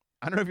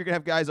I don't know if you're going to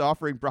have guys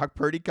offering Brock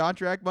Purdy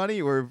contract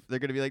money or if they're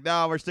going to be like,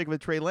 no, we're sticking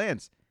with Trey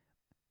Lance.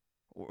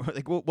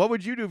 Like, what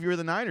would you do if you were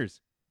the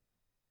Niners?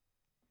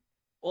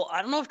 Well,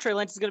 I don't know if Trey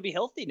Lance is going to be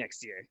healthy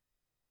next year.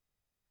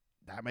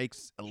 That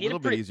makes a little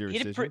bit easier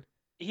decision.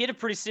 He had a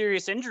pretty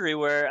serious injury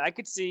where I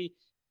could see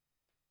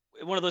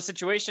one of those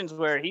situations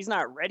where he's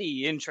not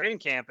ready in training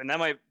camp, and that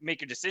might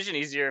make your decision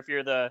easier if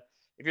you're the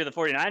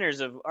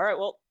 49ers of, all right,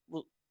 well,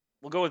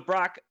 we'll go with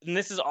Brock. And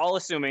this is all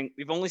assuming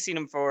we've only seen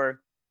him for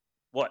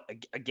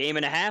a game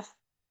and a half.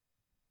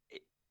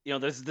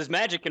 This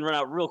magic can run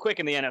out real quick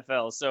in the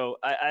NFL. So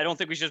I don't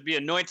think we should be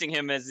anointing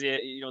him as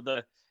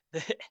the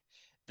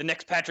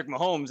next Patrick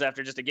Mahomes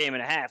after just a game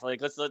and a half. Like,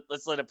 let's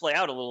let it play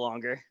out a little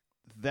longer.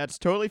 That's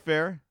totally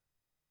fair.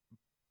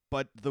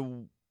 But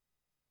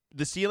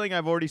the ceiling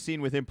I've already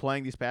seen with him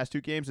playing these past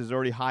two games is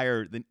already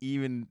higher than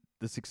even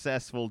the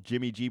successful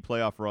Jimmy G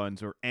playoff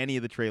runs or any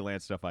of the Trey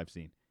Lance stuff I've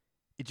seen.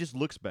 It just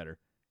looks better.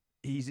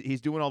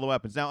 He's doing all the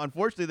weapons. Now,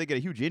 unfortunately, they get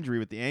a huge injury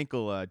with the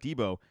ankle,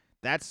 Debo.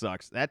 That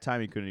sucks. That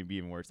timing couldn't be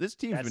even worse. This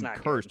team's been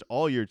cursed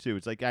all year, too.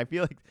 It's like I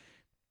feel like,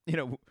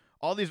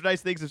 all these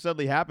nice things have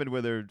suddenly happened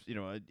where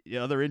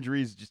other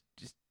injuries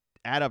just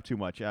add up too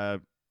much.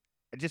 It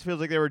just feels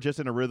like they were just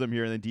in a rhythm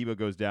here, and then Debo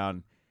goes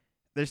down.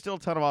 There's still a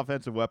ton of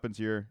offensive weapons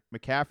here.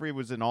 McCaffrey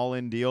was an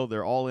all-in deal.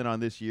 They're all in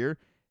on this year.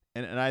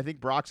 And I think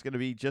Brock's going to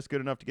be just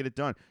good enough to get it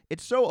done.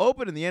 It's so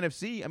open in the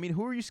NFC. I mean,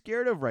 who are you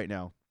scared of right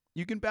now?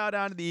 You can bow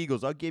down to the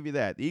Eagles. I'll give you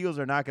that. The Eagles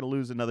are not going to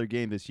lose another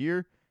game this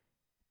year.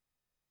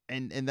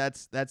 And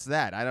that's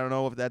that. I don't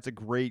know if that's a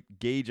great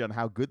gauge on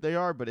how good they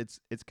are, but it's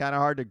kind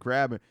of hard to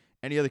grab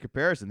any other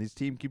comparison. This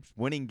team keeps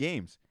winning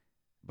games.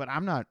 But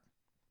I'm not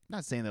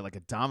saying they're like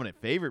a dominant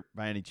favorite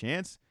by any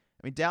chance.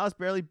 I mean, Dallas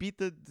barely beat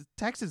the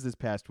Texans this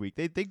past week.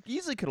 They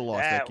easily could have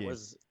lost that game.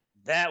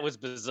 That was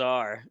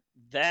bizarre.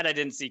 That I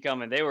didn't see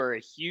coming. They were a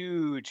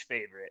huge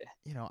favorite.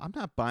 I'm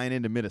not buying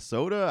into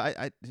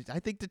Minnesota. I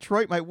think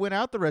Detroit might win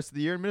out the rest of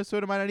the year, and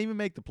Minnesota might not even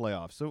make the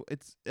playoffs. So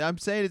I'm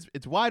saying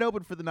it's wide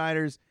open for the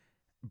Niners.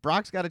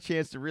 Brock's got a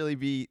chance to really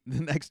be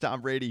the next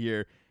Tom Brady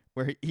here,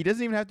 where he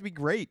doesn't even have to be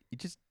great. You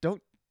just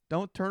don't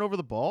turn over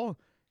the ball.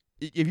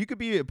 If you could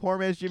be a poor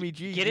man's Jimmy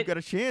G, you've got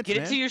a chance. Get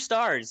it to your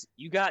stars.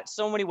 You got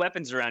so many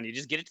weapons around you.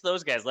 Just get it to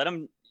those guys. Let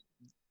them.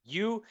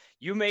 You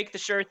make the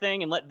sure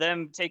thing and let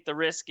them take the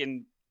risk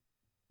and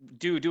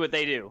do what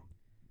they do.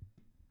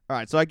 All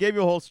right, so I gave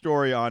you a whole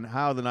story on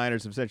how the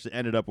Niners have essentially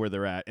ended up where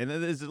they're at. And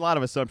there's a lot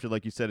of assumption,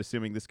 like you said,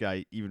 assuming this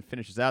guy even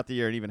finishes out the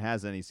year and even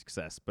has any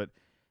success. But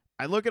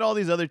I look at all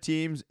these other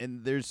teams,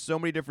 and there's so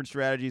many different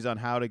strategies on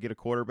how to get a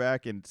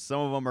quarterback, and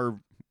some of them are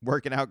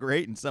working out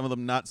great and some of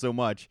them not so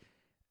much.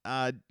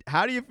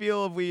 How do you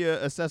feel if we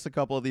assess a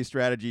couple of these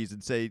strategies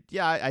and say,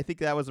 yeah, I think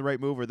that was the right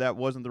move or that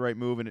wasn't the right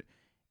move? And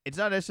it's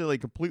not necessarily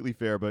completely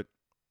fair, but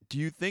do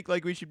you think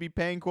like we should be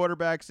paying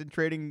quarterbacks and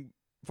trading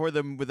for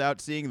them without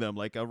seeing them,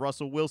 like a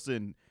Russell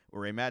Wilson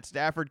or a Matt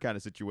Stafford kind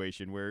of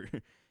situation where,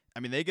 I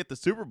mean, they get the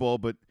Super Bowl,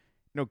 but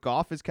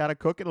Goff is kind of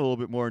cooking a little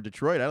bit more in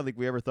Detroit. I don't think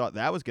we ever thought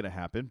that was going to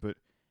happen, but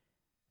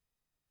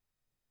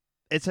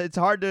it's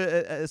hard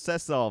to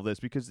assess all of this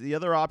because the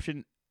other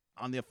option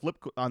on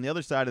the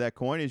other side of that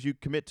coin is you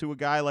commit to a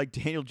guy like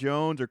Daniel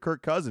Jones or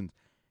Kirk Cousins.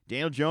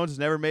 Daniel Jones has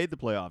never made the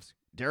playoffs.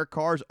 Derek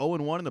Carr's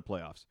 0-1 in the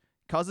playoffs.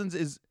 Cousins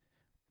is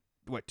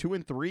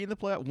 2-3 in the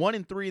playoffs,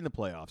 1-3 in the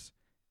playoffs.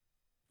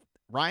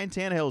 Ryan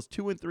Tannehill is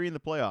 2-3 in the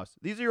playoffs.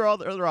 These are your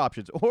other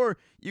options. Or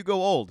you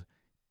go old.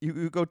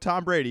 You go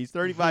Tom Brady. He's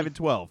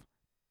 35-12.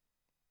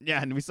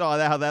 Yeah, and we saw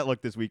how that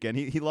looked this weekend.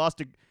 He lost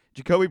to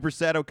Jacoby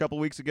Brissett a couple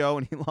weeks ago,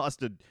 and he lost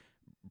to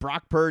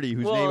Brock Purdy,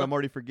 whose name I'm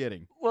already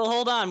forgetting. Well,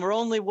 hold on. We're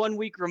only 1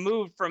 week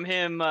removed from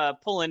him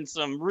pulling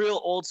some real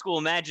old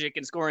school magic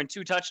and scoring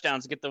 2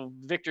 touchdowns to get the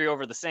victory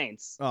over the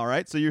Saints. All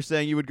right, so you're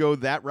saying you would go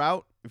that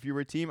route if you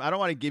were a team? I don't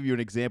want to give you an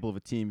example of a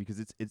team because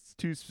it's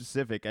too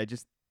specific.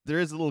 There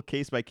is a little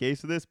case by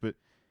case of this, but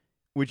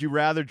would you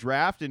rather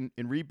draft and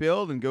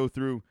rebuild and go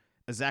through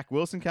a Zach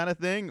Wilson kind of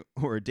thing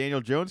or a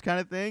Daniel Jones kind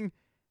of thing?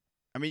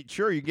 I mean,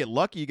 sure, you get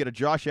lucky, you get a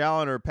Josh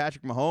Allen or a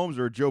Patrick Mahomes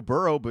or a Joe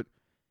Burrow, but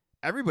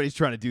everybody's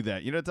trying to do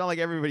that. It's not like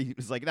everybody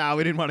was like, nah,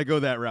 we didn't want to go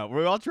that route.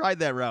 We all tried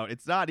that route.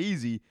 It's not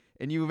easy,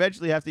 and you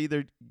eventually have to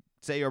either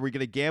say, are we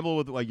going to gamble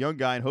with a young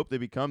guy and hope they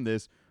become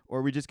this, or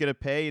are we just going to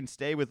pay and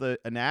stay with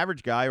an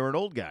average guy or an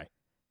old guy?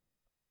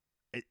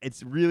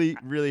 It's really,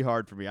 really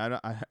hard for me.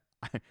 I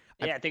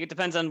think it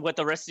depends on what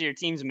the rest of your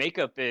team's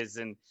makeup is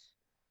and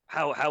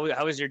how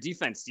is your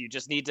defense. Do you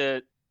just need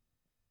to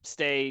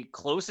stay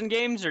close in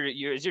games, or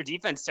is your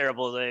defense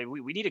terrible?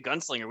 We need a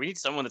gunslinger. We need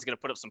someone that's going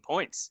to put up some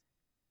points.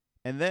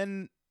 And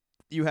then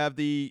you have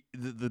the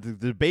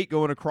debate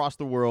going across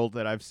the world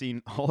that I've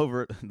seen all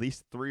over at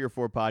least 3 or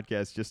 4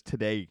 podcasts just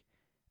today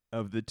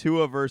of the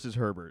Tua versus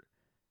Herbert,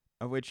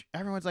 of which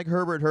everyone's like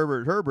Herbert.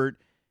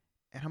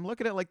 And I'm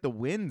looking at like the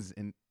wins,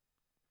 and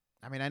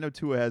I mean, I know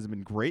Tua hasn't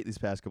been great these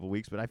past couple of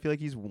weeks, but I feel like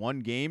he's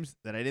won games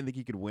that I didn't think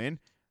he could win.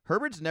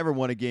 Herbert's never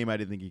won a game I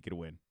didn't think he could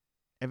win.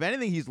 If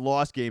anything, he's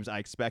lost games I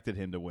expected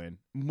him to win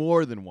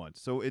more than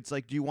once. So it's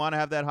like, do you want to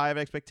have that high of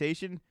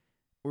expectation,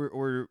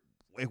 or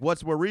like,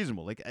 what's more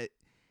reasonable? Like,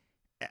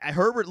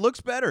 Herbert looks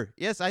better.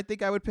 Yes, I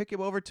think I would pick him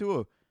over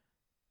Tua.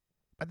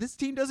 But this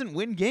team doesn't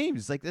win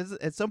games. Like,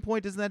 at some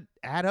point, doesn't that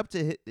add up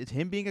to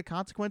him being a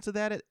consequence of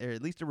that, or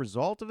at least a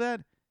result of that?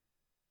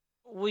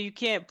 Well, you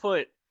can't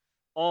put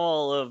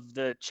all of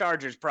the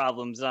Chargers'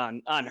 problems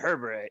on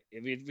Herbert.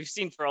 We've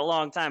seen for a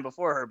long time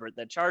before Herbert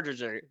that Chargers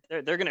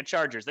they're going to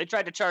Chargers. They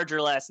tried to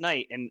Charger last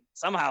night, and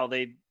somehow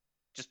they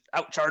just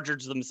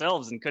out-Chargers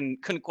themselves and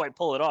couldn't quite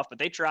pull it off, but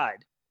they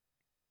tried.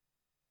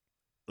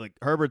 Like,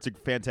 Herbert's a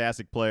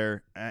fantastic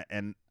player,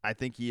 and I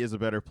think he is a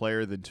better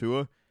player than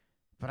Tua,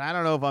 but I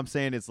don't know if I'm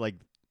saying it's like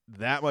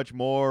that much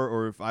more,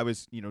 or if I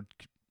was,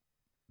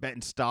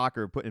 betting stock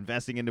or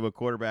investing into a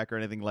quarterback or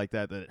anything like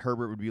that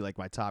Herbert would be like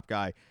my top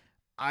guy.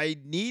 I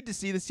need to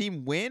see this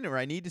team win, or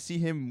I need to see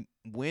him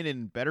win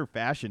in better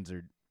fashions,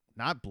 or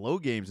not blow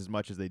games as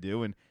much as they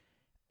do. And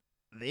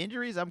the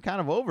injuries, I'm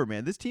kind of over,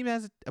 man. This team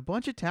has a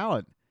bunch of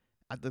talent.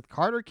 The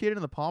Carter kid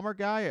and the Palmer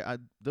guy,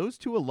 those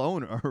two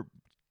alone are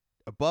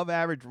above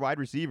average wide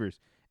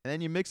receivers. And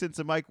then you mix in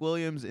some Mike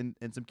Williams and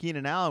some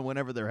Keenan Allen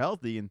whenever they're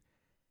healthy. And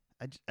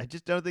I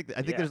just don't think –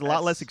 I think there's a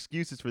lot less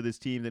excuses for this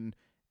team than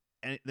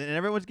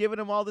everyone's giving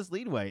them all this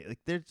leadway. Like,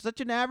 they're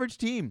such an average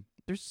team.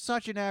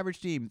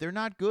 They're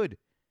not good.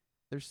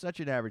 They're such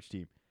an average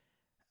team.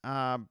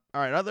 All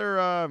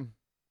right.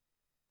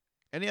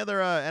 Any other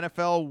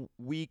NFL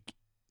week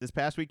this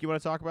past week you want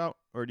to talk about,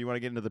 or do you want to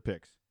get into the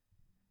picks?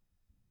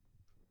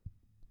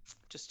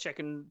 Just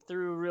checking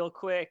through real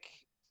quick.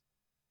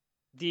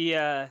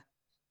 The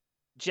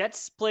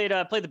Jets played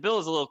the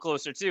Bills a little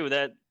closer too.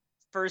 That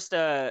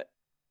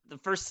the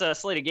first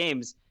slate of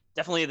games.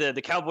 Definitely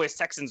the Cowboys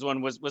Texans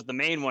one was the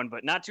main one,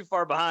 but not too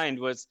far behind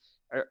was.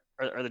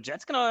 Are the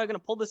Jets gonna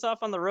pull this off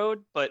on the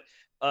road? But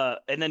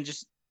and then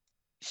just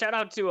shout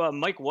out to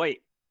Mike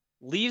White,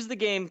 leaves the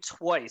game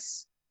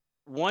twice.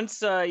 Once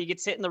he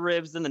gets hit in the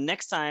ribs, then the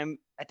next time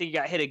I think he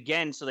got hit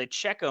again, so they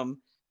check him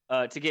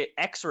to get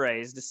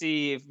X-rays to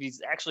see if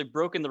he's actually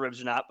broken the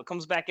ribs or not. But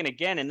comes back in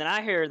again, and then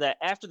I hear that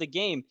after the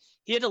game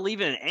he had to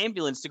leave in an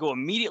ambulance to go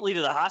immediately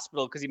to the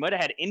hospital because he might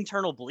have had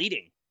internal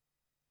bleeding.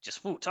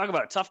 Just talk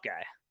about a tough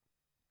guy.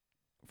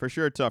 For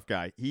sure, a tough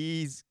guy.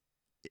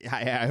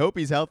 I hope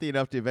he's healthy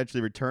enough to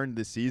eventually return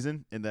this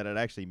season and that it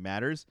actually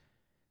matters,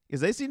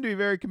 because they seem to be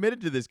very committed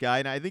to this guy,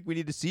 and I think we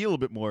need to see a little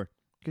bit more,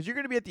 because you're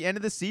going to be at the end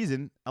of the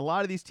season, a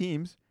lot of these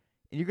teams,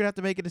 and you're going to have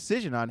to make a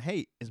decision on,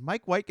 hey, is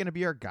Mike White going to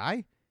be our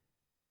guy?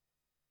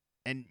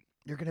 And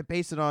you're going to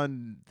base it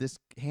on this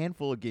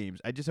handful of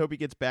games. I just hope he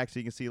gets back so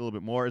you can see a little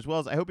bit more, as well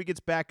as I hope he gets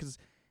back because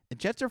the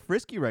Jets are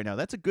frisky right now.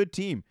 That's a good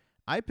team.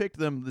 I picked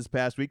them this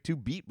past week to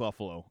beat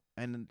Buffalo,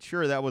 and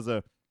sure, that was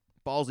a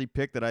ballsy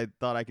pick that I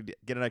thought I could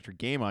get an extra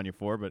game on you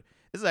for, but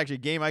this is actually a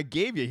game I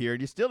gave you here, and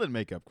you still didn't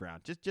make up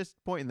ground. Just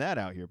pointing that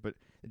out here. But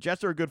the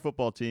Jets are a good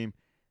football team.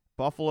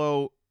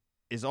 Buffalo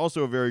is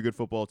also a very good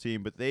football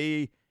team, but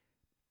they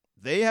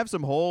have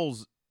some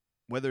holes,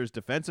 whether it's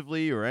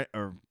defensively or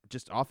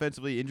just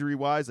offensively,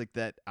 injury-wise, like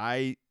that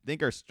I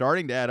think are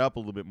starting to add up a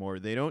little bit more.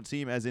 They don't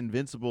seem as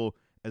invincible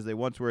as they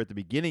once were at the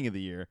beginning of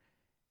the year.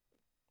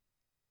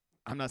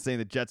 I'm not saying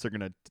the Jets are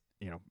going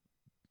to,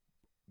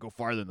 go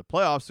farther in the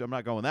playoffs, so I'm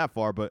not going that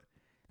far, but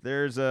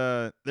there's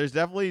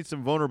definitely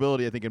some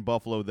vulnerability, I think, in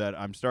Buffalo that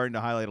I'm starting to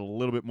highlight a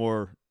little bit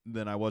more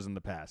than I was in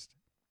the past.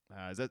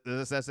 Does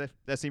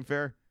that seem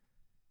fair?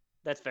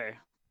 That's fair.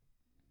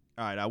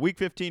 All right, Week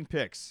 15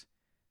 picks.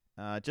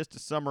 Just to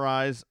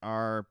summarize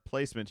our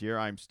placement here,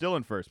 I'm still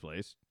in first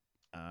place.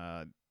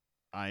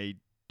 I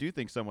do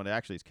think someone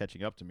actually is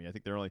catching up to me. I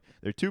think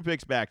they're 2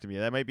 picks back to me.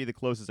 That might be the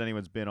closest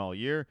anyone's been all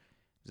year.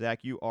 Zach,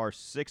 you are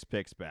 6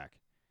 picks back.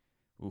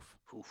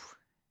 Oof.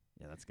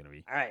 Yeah, that's gonna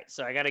be. All right,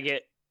 so I got to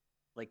get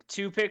like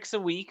 2 picks a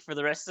week for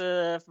the rest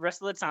of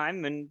the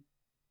time, and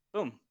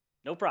boom,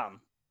 no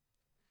problem.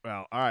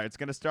 Well, all right, it's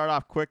gonna start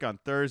off quick on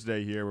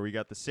Thursday here, where we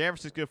got the San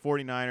Francisco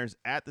 49ers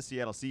at the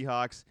Seattle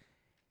Seahawks.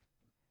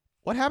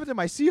 What happened to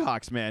my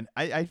Seahawks, man?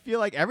 I feel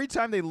like every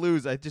time they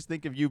lose, I just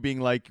think of you being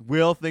like,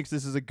 Will thinks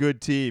this is a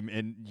good team,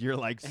 and you're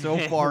like so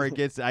far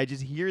against it. I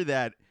just hear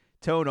that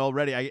tone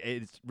already.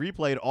 It's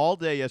replayed all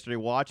day yesterday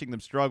watching them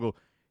struggle.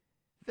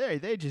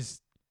 They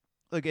just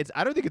look.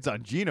 I don't think it's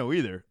on Geno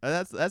either.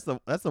 That's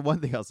the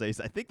one thing I'll say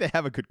is I think they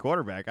have a good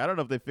quarterback. I don't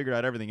know if they figured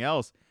out everything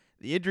else.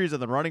 The injuries of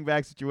the running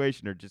back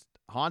situation are just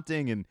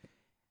haunting, and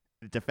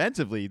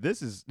defensively,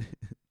 this is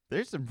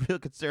there's some real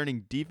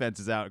concerning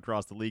defenses out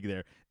across the league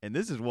there, and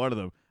this is one of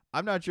them.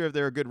 I'm not sure if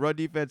they're a good run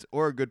defense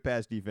or a good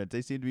pass defense.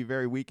 They seem to be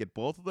very weak at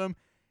both of them,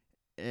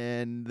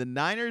 and the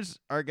Niners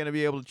are going to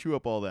be able to chew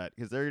up all that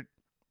because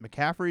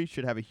McCaffrey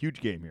should have a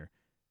huge game here.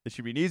 This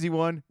should be an easy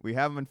one. We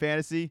have him in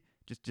fantasy.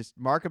 Just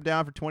mark him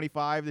down for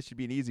 25. This should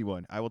be an easy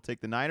one. I will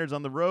take the Niners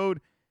on the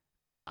road.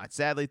 I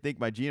sadly think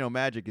my Geno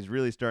magic is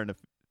really starting to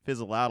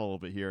fizzle out a little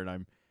bit here,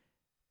 and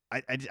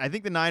I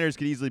think the Niners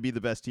could easily be the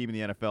best team in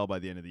the NFL by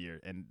the end of the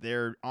year, and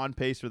they're on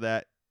pace for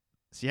that.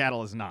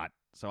 Seattle is not,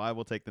 so I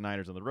will take the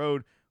Niners on the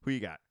road. Who you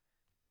got?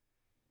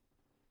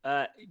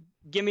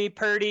 Give me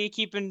Purdy,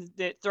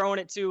 throwing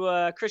it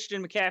to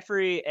Christian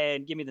McCaffrey,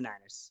 and give me the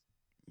Niners.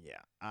 Yeah,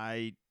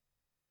 I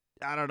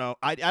don't know.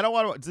 I don't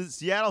want to.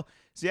 Seattle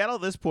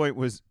at this point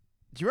was.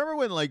 Do you remember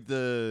when like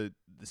the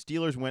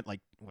Steelers went like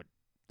what?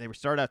 They were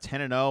started out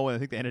 10-0, and I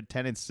think they ended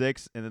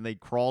 10-6, and then they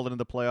crawled into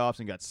the playoffs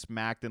and got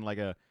smacked in like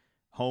a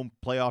home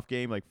playoff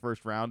game, like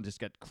first round, just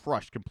got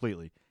crushed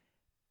completely.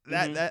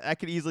 That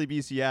could easily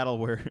be Seattle,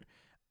 where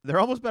they're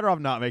almost better off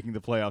not making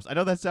the playoffs. I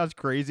know that sounds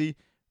crazy,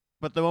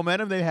 but the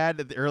momentum they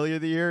had earlier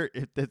the year,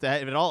 if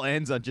it all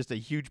ends on just a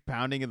huge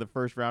pounding in the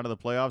first round of the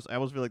playoffs, I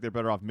almost feel like they're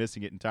better off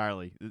missing it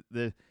entirely.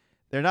 They're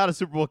not a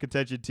Super Bowl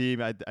contention team.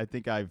 I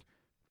think I've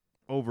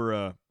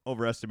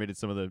overestimated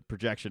some of the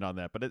projection on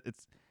that, but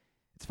it's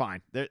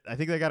fine. I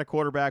think they got a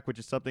quarterback, which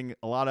is something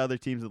a lot of other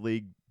teams in the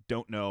league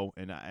don't know,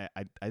 and I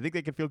think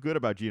they can feel good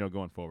about Geno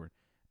going forward.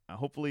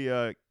 Hopefully,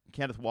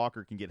 Kenneth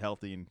Walker can get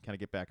healthy and kind of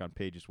get back on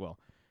page as well.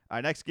 All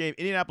right, next game,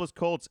 Indianapolis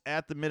Colts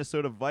at the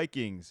Minnesota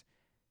Vikings.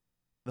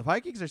 The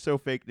Vikings are so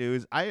fake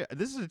news.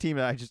 This is a team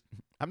that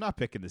I'm not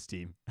picking this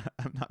team.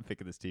 I'm not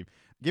picking this team.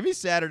 Give me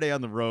Saturday on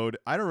the road.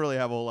 I don't really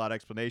have a whole lot of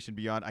explanation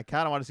beyond I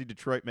kind of want to see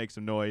Detroit make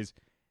some noise,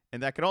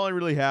 and that can only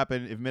really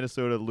happen if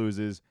Minnesota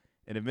loses,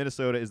 and if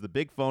Minnesota is the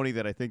big phony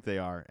that I think they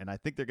are, and I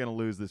think they're going to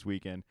lose this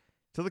weekend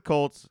to the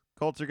Colts.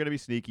 Colts are going to be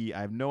sneaky.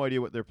 I have no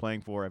idea what they're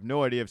playing for. I have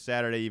no idea if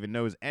Saturday even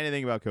knows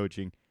anything about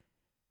coaching,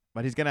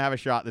 but he's going to have a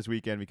shot this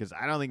weekend because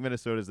I don't think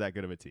Minnesota is that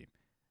good of a team.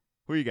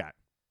 Who you got?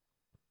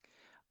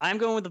 I'm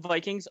going with the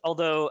Vikings,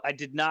 although I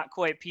did not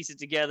quite piece it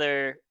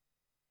together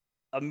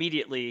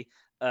immediately.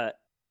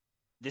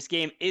 This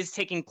game is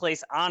taking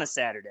place on a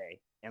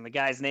Saturday, and the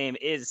guy's name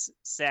is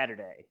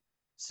Saturday.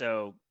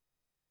 So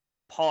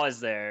pause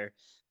there.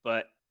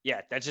 But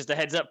yeah, that's just a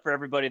heads up for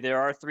everybody. There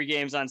are 3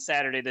 games on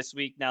Saturday this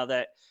week now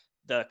that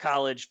the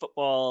college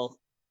football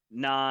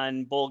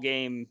non-bowl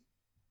game,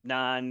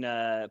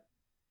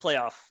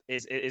 playoff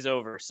is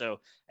over. So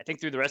I think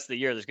through the rest of the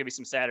year, there's going to be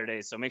some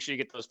Saturdays. So make sure you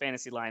get those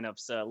fantasy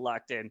lineups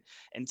locked in.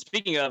 And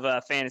speaking of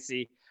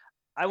fantasy,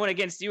 I went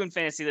against you in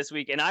fantasy this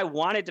week, and I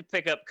wanted to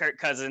pick up Kirk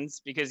Cousins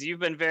because you've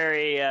been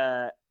very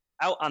out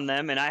on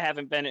them, and I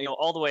haven't been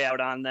all the way out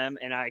on them,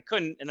 and I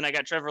couldn't. And then I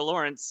got Trevor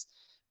Lawrence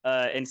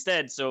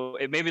instead. So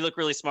it made me look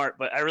really smart,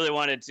 but I really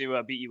wanted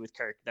to beat you with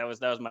Kirk. That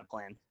was my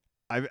plan.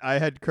 I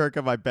had Kirk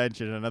on my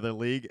bench in another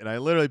league, and I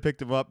literally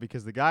picked him up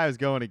because the guy I was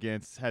going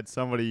against had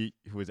somebody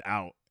who was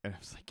out. And I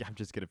was like,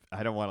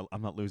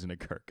 I'm not losing to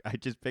Kirk. I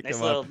just picked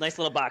him up. Nice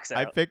little box out.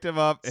 I picked him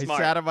up. Smart.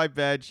 He sat on my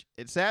bench.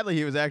 And sadly,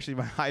 he was actually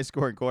my highest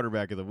scoring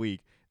quarterback of the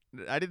week.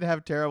 I didn't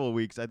have terrible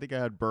weeks. I think I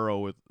had Burrow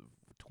with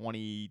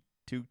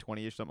 22,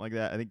 20-ish, something like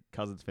that. I think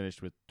Cousins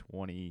finished with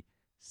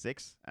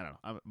 26. I don't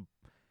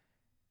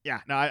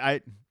know.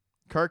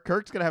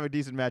 Kirk's gonna have a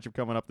decent matchup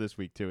coming up this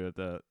week too.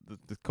 The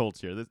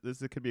Colts here.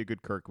 This could be a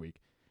good Kirk week.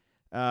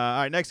 All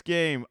right, next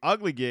game,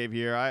 ugly game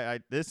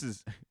here.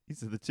 These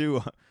are the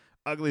 2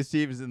 ugliest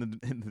teams in the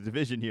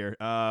division here.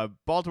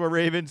 Baltimore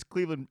Ravens,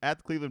 Cleveland at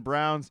the Cleveland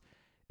Browns.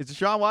 Is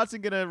Deshaun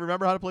Watson gonna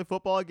remember how to play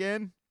football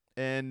again?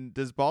 And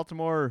does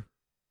Baltimore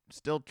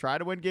still try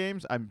to win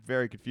games? I'm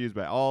very confused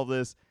by all of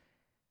this.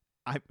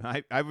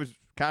 I was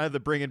kind of the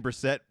bring in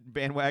Brissett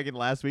bandwagon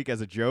last week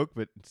as a joke,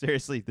 but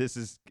seriously,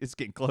 it's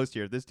getting close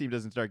here. If this team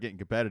doesn't start getting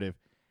competitive,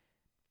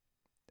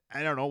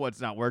 I don't know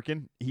what's not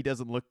working. He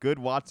doesn't look good,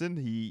 Watson.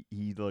 He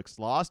looks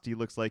lost. He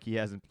looks like he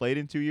hasn't played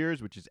in 2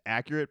 years, which is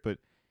accurate, but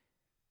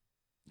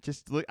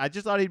I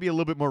just thought he'd be a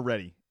little bit more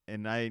ready,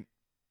 and I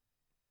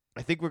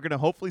think we're going to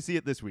hopefully see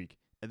it this week.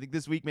 I think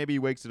this week maybe he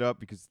wakes it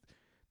up because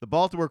the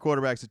Baltimore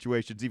quarterback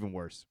situation is even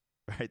worse,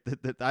 right?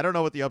 I don't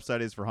know what the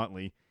upside is for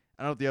Huntley.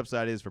 I don't know what the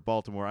upside is for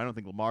Baltimore. I don't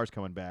think Lamar's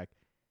coming back.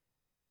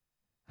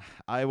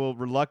 I will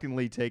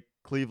reluctantly take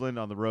Cleveland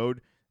on the road.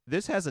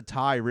 This has a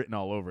tie written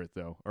all over it,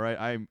 though. All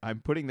right, I'm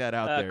putting that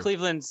out there.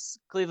 Cleveland's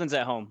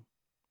at home.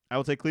 I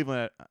will take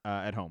Cleveland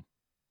at home.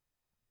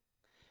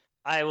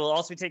 I will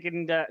also be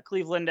taking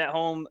Cleveland at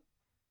home.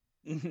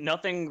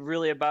 nothing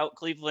really about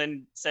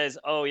Cleveland says,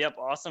 oh, yep,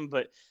 awesome.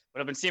 But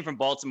what I've been seeing from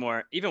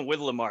Baltimore, even with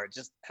Lamar,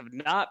 just have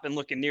not been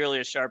looking nearly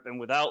as sharp. And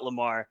without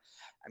Lamar,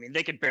 I mean,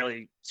 they could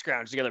barely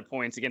scrounge together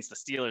points against the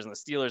Steelers, and the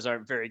Steelers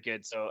aren't very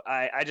good. So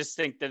I just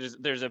think that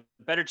there's a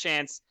better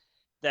chance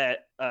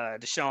that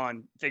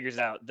Deshaun figures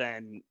out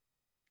than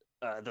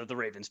the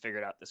Ravens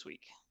figured out this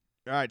week.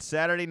 All right,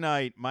 Saturday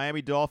night,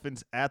 Miami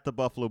Dolphins at the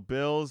Buffalo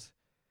Bills.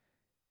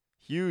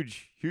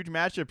 Huge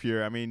matchup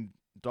here. I mean,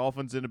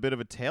 Dolphins in a bit of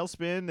a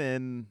tailspin,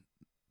 and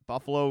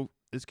Buffalo,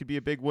 this could be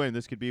a big win.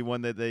 This could be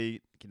one that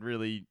they can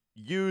really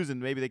use,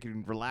 and maybe they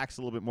can relax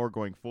a little bit more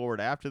going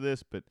forward after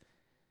this. But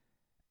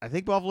I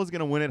think Buffalo's going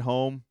to win at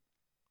home.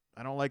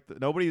 I don't like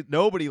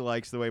nobody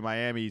likes the way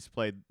Miami's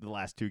played the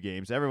last two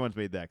games. Everyone's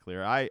made that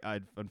clear.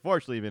 I've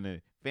unfortunately been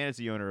a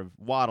fantasy owner of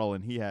Waddle,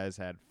 and he has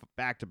had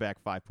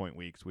back-to-back 5-point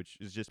weeks, which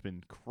has just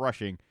been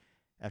crushing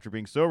after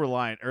being so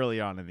reliant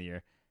early on in the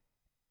year.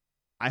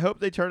 I hope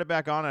they turn it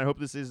back on. I hope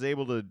this is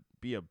able to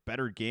be a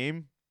better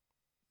game,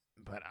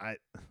 but I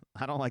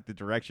don't like the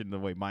direction the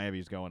way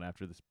Miami's going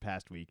after this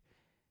past week,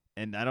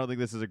 and I don't think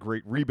this is a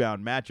great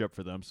rebound matchup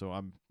for them. So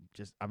I'm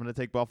going to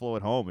take Buffalo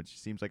at home. It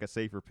just seems like a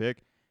safer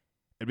pick.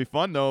 It'd be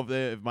fun though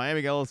if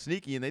Miami got a little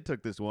sneaky and they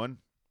took this one.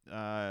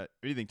 What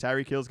do you think?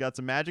 Tyreek Hill's got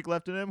some magic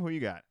left in him. Who you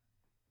got?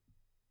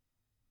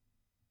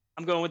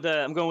 I'm going with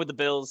the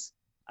Bills.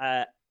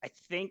 I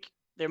think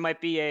there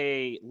might be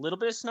a little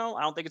bit of snow.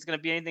 I don't think it's going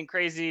to be anything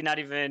crazy, not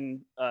even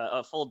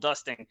a full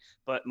dusting.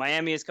 But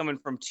Miami is coming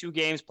from 2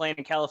 games playing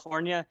in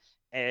California,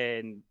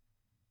 and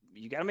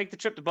you got to make the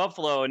trip to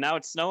Buffalo. And now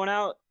it's snowing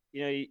out.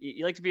 You know,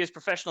 you like to be as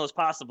professional as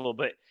possible,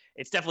 but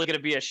it's definitely going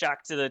to be a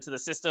shock to the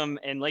system.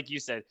 And like you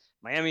said,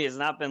 Miami has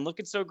not been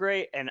looking so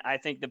great, and I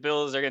think the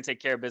Bills are going to take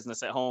care of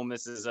business at home.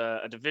 This is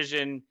a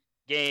division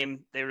game.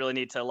 They really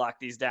need to lock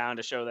these down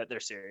to show that they're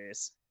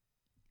serious.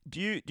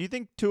 Do you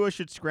think Tua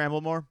should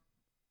scramble more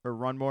or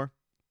run more?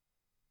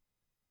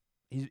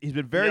 He's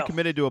been very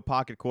committed to a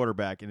pocket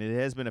quarterback, and it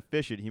has been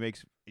efficient. He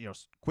makes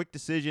quick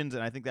decisions,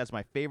 and I think that's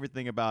my favorite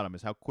thing about him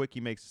is how quick he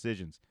makes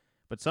decisions.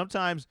 But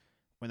sometimes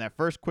when that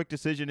first quick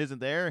decision isn't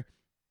there,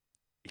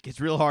 it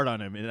gets real hard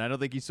on him, and I don't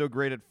think he's so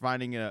great at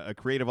finding a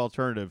creative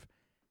alternative.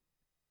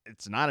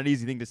 It's not an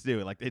easy thing to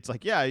do.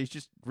 Yeah, he's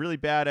just really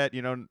bad at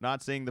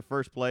not seeing the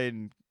first play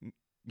and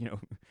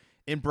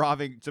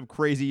improving some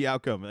crazy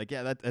outcome.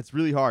 That's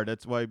really hard.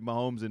 That's why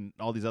Mahomes and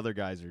all these other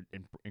guys are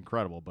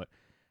incredible. But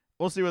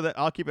we'll see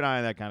I'll keep an eye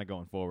on that kind of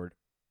going forward.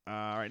 All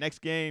right, next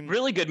game.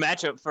 Really good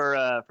matchup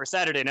for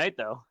Saturday night,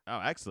 though. Oh,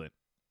 excellent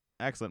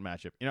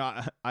matchup.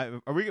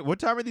 Are we? What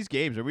time are these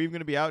games? Are we even going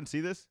to be out and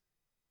see this?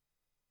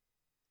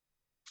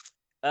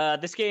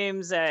 This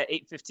game's at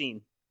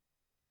 8:15.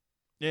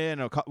 Yeah,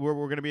 no, we're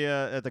going to be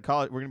at the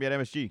college. We're going to be at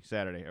MSG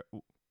Saturday,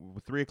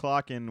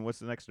 3:00. And what's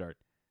the next start?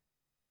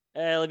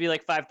 It'll be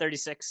like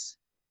 5:36.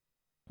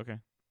 Okay,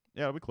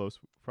 yeah, it'll be close.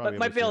 Probably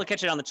might be able to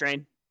catch it on the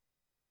train.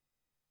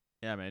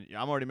 Yeah, man,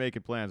 I'm already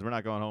making plans. We're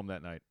not going home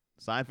that night.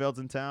 Seinfeld's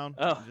in town.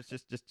 Oh,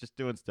 just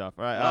doing stuff.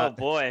 All right. Oh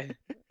boy.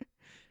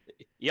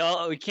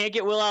 Y'all, we can't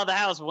get Will out of the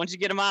house. But once you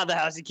get him out of the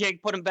house, you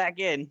can't put him back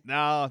in.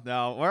 No,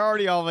 we're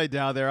already all the way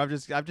down there. I'm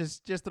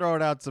just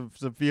throwing out some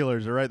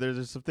feelers. All right,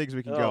 there's some things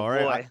we can go. All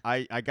right,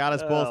 I got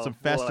us both some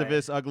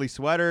Festivus ugly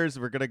sweaters.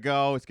 We're gonna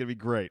go. It's gonna be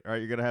great. All right,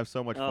 you're gonna have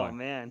so much fun. Oh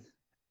man.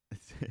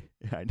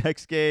 All right,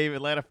 next game: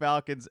 Atlanta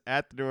Falcons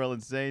at the New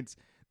Orleans Saints.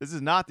 This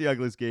is not the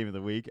ugliest game of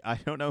the week. I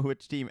don't know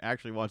which team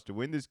actually wants to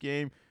win this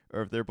game,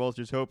 or if they're both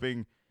just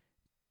hoping.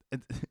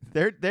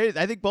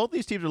 I think both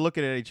these teams are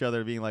looking at each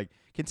other being like,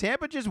 can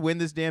Tampa just win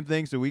this damn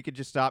thing so we could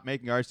just stop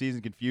making our season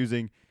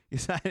confusing?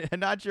 I'm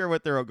not sure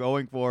what they're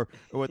going for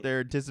or what they're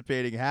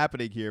anticipating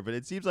happening here, but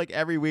it seems like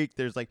every week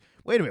there's like,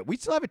 wait a minute, we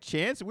still have a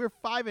chance? We're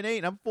 5-8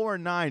 and I'm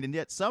 4-9, and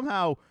yet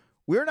somehow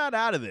we're not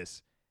out of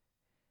this.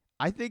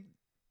 I think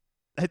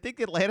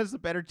Atlanta's the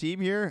better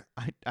team here.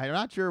 I'm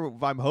not sure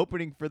if I'm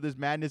hoping for this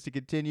madness to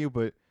continue,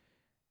 but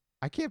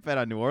I can't bet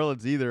on New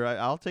Orleans either.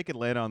 I'll take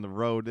Atlanta on the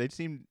road. They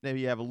seem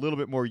maybe have a little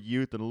bit more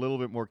youth and a little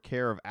bit more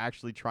care of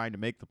actually trying to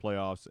make the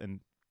playoffs,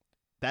 and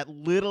that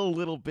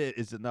little bit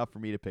is enough for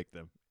me to pick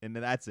them, and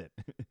that's it.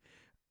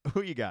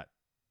 Who you got?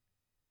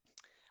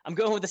 I'm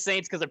going with the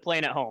Saints because they're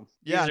playing at home.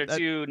 These are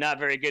two not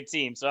very good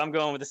teams, so I'm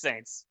going with the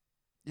Saints.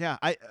 Yeah,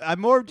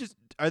 I'm more just.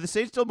 Are the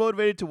Saints still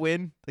motivated to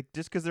win? Like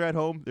just because they're at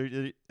home?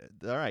 They're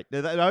all right.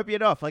 That might be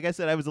enough. Like I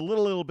said, it was a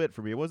little bit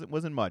for me. It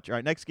wasn't much. All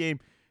right, next game.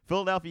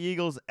 Philadelphia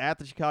Eagles at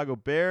the Chicago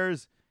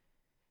Bears.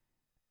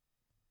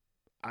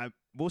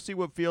 We'll see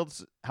what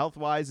Fields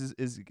health-wise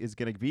is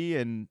going to be,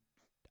 and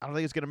I don't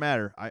think it's going to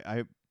matter.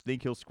 I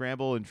think he'll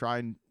scramble and try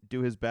and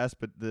do his best,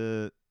 but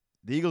the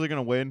Eagles are going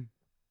to win.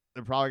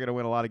 They're probably going to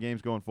win a lot of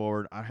games going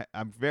forward.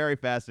 I'm very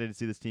fascinated to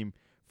see this team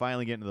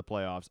finally get into the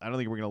playoffs. I don't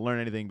think we're going to learn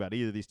anything about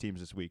either of these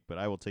teams this week, but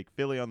I will take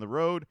Philly on the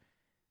road,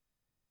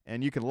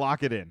 and you can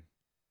lock it in.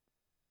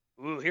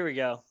 Ooh, here we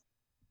go.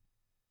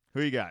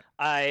 Who you got?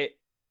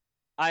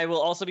 I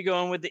will also be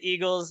going with the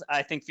Eagles.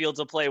 I think Fields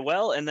will play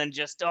well, and then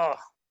just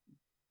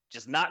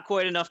just not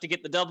quite enough to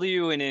get the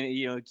W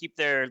and keep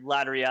their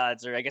lottery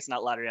odds, or I guess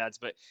not lottery odds,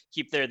 but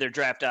keep their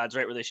draft odds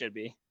right where they should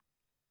be.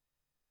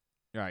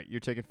 All right, you're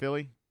taking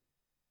Philly?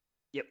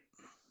 Yep.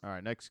 All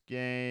right, next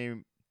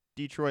game,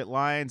 Detroit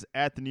Lions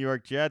at the New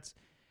York Jets.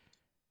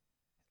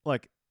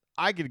 Look,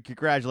 I can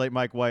congratulate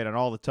Mike White on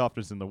all the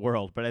toughness in the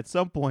world, but at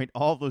some point,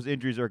 all of those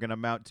injuries are going to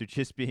amount to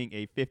just being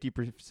a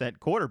 50%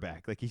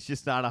 quarterback. Like, he's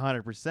just not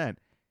 100%.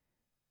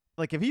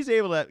 Like, if he's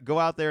able to go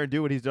out there and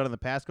do what he's done in the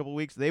past couple of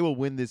weeks, they will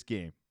win this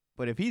game.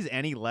 But if he's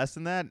any less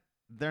than that,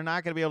 they're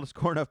not going to be able to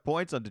score enough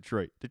points on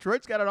Detroit.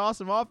 Detroit's got an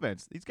awesome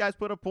offense. These guys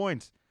put up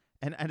points.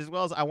 And as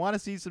well as I want to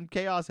see some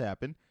chaos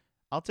happen,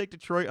 I'll take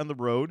Detroit on the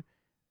road.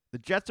 The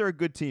Jets are a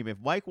good team. If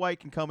Mike White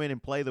can come in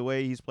and play the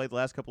way he's played the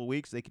last couple of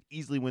weeks, they could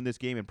easily win this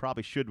game and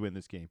probably should win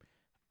this game.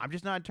 I'm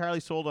just not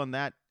entirely sold on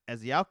that as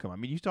the outcome. I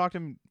mean, you talked to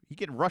him, he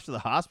get rushed to the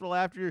hospital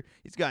after.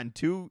 He's gotten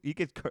he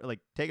gets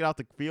taken off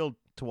the field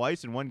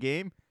twice in one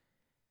game.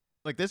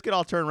 Like, this could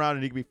all turn around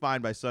and he could be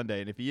fine by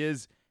Sunday. And if he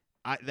is,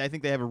 I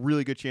think they have a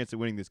really good chance of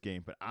winning this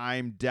game. But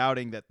I'm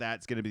doubting that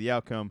that's going to be the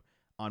outcome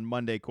on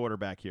Monday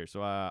quarterback here.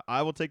 So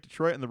I will take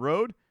Detroit on the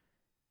road.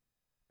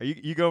 Are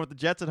you going with the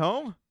Jets at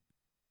home?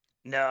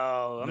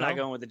 No, I'm not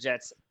going with the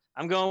Jets.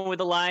 I'm going with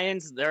the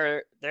Lions.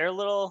 They're a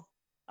little.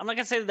 I'm not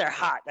gonna say that they're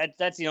hot.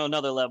 That's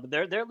another level.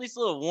 They're at least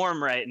a little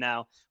warm right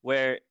now.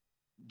 Where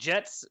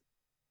Jets,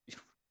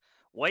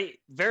 White,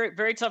 very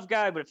very tough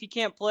guy, but if he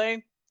can't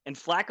play and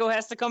Flacco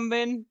has to come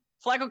in,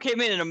 Flacco came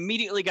in and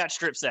immediately got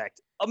strip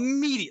sacked.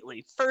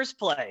 Immediately, first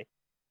play.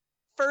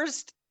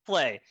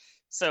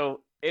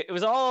 So it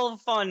was all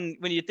fun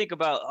when you think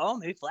about, oh,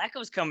 maybe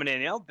Flacco's coming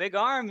in. Big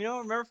arm.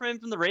 Remember from him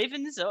from the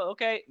Ravens? Oh,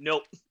 okay,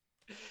 nope.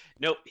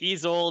 Nope,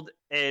 he's old,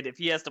 and if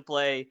he has to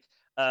play,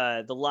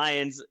 the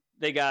Lions,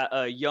 they got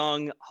a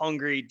young,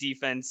 hungry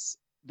defense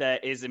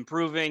that is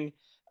improving.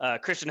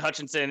 Christian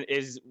Hutchinson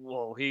he's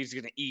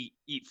going to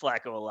eat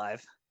Flacco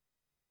alive.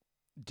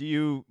 Do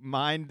you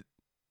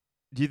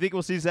think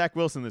we'll see Zach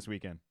Wilson this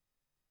weekend?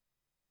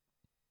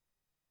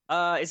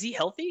 Is he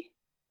healthy?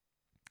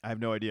 I have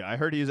no idea. I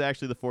heard he was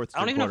actually the fourth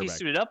string quarterback. I don't even know if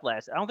he suited up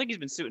last. I don't think he's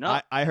been suiting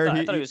up. I heard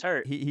I thought he was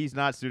hurt. He's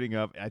not suiting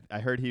up. I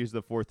heard he was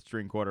the fourth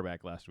string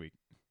quarterback last week.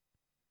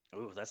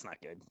 Ooh, that's not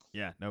good.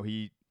 Yeah, no,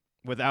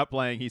 without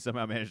playing, he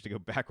somehow managed to go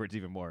backwards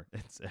even more.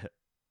 It's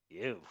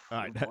ew, all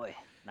right. Oh boy,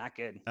 not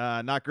good.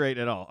 Not great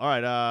at all. All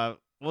right,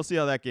 we'll see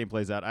how that game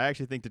plays out. I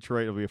actually think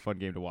Detroit will be a fun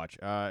game to watch.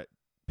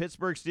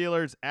 Pittsburgh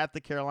Steelers at the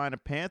Carolina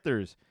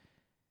Panthers.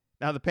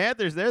 Now, the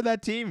Panthers, they're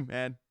that team,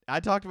 man. I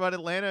talked about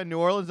Atlanta and New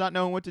Orleans not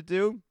knowing what to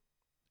do.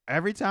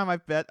 Every time I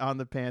bet on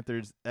the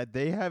Panthers,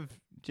 they have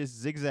just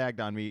zigzagged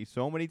on me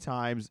so many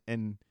times,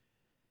 and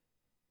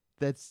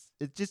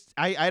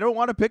I don't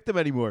want to pick them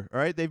anymore. All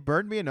right, they've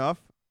burned me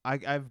enough.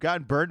 I've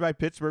gotten burned by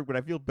Pittsburgh, but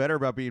I feel better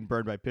about being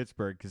burned by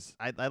Pittsburgh because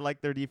I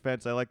like their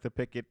defense. I like the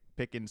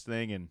Pickens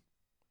thing, and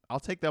I'll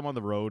take them on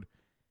the road.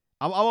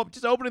 I'm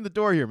just opening the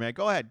door here, man.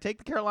 Go ahead, take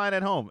the Carolina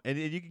at home, and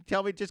you can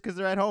tell me just because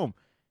they're at home.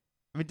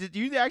 I mean, did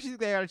you actually think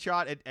they had a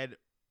shot at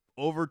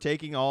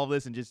overtaking all of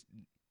this and just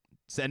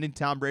sending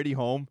Tom Brady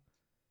home?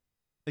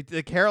 Like,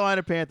 the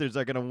Carolina Panthers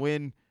are going to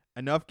win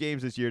enough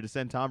games this year to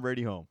send Tom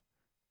Brady home.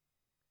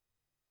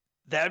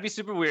 That would be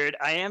super weird.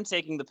 I am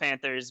taking the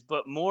Panthers,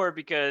 but more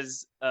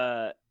because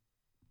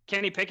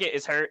Kenny Pickett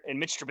is hurt and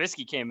Mitch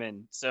Trubisky came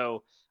in.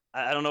 So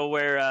I don't know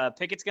where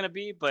Pickett's going to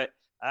be, but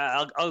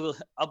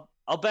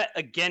I'll bet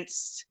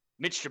against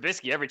Mitch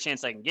Trubisky every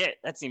chance I can get.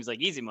 That seems like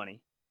easy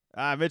money.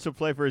 Mitch will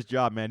play for his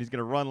job, man. He's going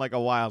to run like a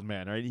wild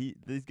man, right? He's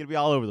going to be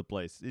all over the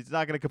place. He's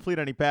not going to complete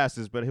any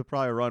passes, but he'll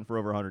probably run for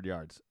over 100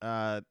 yards.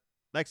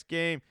 Next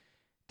game,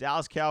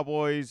 Dallas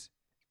Cowboys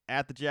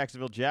at the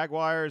Jacksonville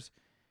Jaguars.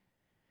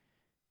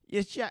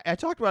 I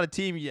talked about a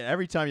team,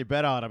 every time you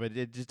bet on them,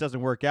 it just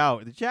doesn't work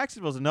out. The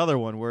Jacksonville's another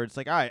one where it's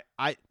like, all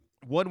right,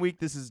 one week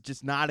this is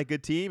just not a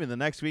good team, and the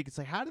next week it's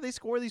like, how do they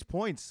score these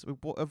points?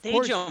 They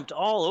jumped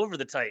all over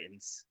the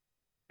Titans.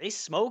 They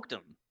smoked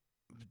them.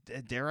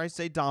 Dare I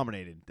say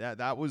dominated.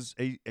 That was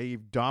a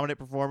dominant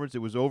performance. It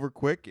was over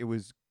quick. It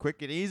was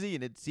quick and easy,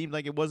 and it seemed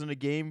like it wasn't a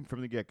game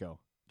from the get-go.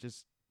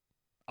 Just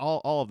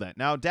all of that.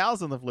 Now,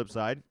 Dallas on the flip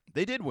side,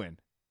 they did win,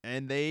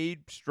 and they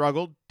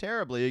struggled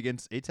terribly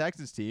against a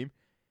Texans team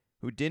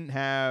who didn't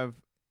have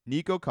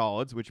Nico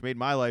Collins, which made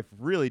my life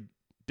really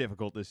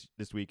difficult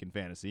this week in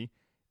fantasy.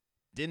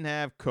 Didn't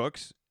have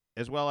Cooks,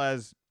 as well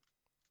as,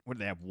 what do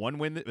they have, one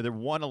win? They're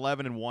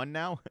 1-11-1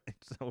 now?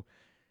 So,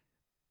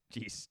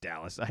 geez,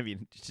 Dallas. I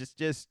mean, just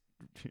is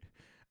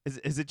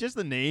it just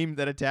the name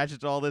that attaches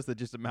to all this that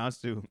just amounts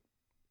to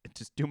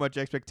just too much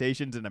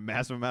expectations and a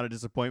massive amount of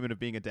disappointment of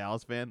being a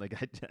Dallas fan? Like,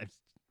 I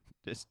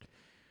just...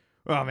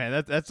 Oh,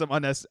 man, that's some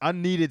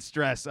unneeded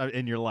stress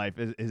in your life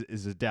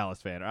is a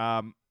Dallas fan.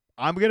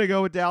 I'm going to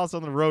go with Dallas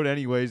on the road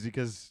anyways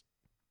because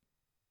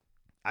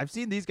I've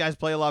seen these guys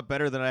play a lot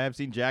better than I have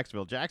seen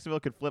Jacksonville. Jacksonville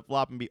could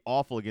flip-flop and be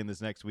awful again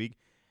this next week.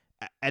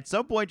 At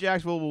some point,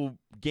 Jacksonville will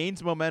gain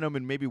some momentum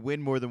and maybe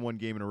win more than one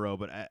game in a row.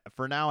 But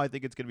for now, I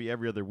think it's going to be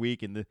every other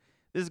week, and this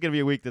is going to be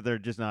a week that they're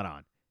just not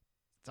on.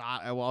 So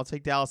I'll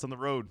take Dallas on the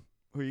road.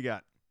 Who you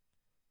got?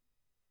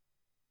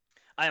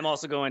 I am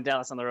also going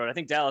Dallas on the road. I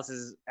think Dallas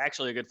is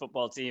actually a good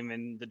football team,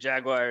 and the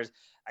Jaguars,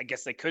 I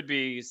guess they could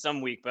be some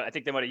week, but I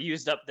think they might have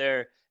used up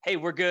their, hey,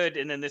 we're good,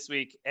 and then this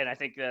week, and I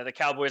think the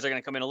Cowboys are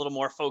going to come in a little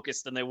more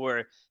focused than they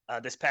were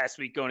this past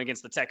week going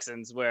against the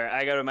Texans, where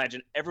I got to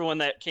imagine everyone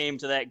that came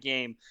to that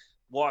game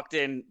walked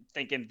in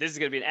thinking this is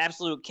going to be an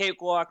absolute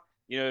cakewalk.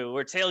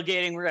 We're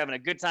tailgating, we're having a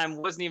good time.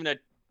 Wasn't even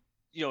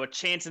a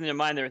chance in their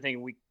mind. They were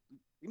thinking we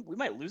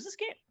might lose this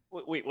game.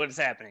 Wait, what is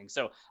happening?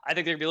 So I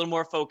think they're going to be a little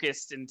more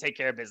focused and take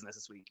care of business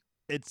this week.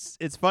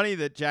 It's funny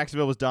that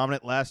Jacksonville was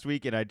dominant last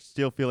week, and I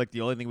still feel like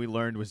the only thing we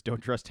learned was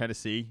don't trust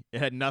Tennessee. It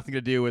had nothing to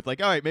do with all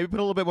right, maybe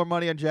put a little bit more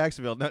money on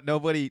Jacksonville. No,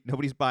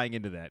 nobody's buying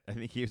into that. I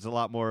think it's a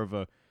lot more of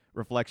a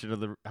reflection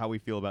of how we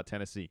feel about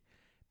Tennessee.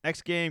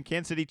 Next game,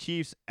 Kansas City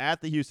Chiefs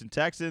at the Houston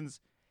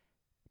Texans.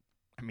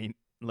 I mean,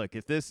 look,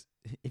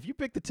 if you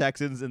pick the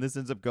Texans and this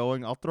ends up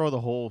going, I'll throw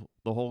the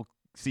whole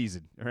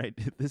season. All right,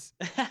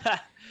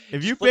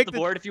 if you pick the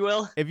board, if you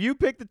will, if you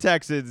pick the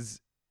Texans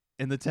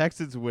and the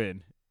Texans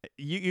win,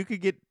 you could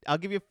get. I'll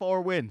give you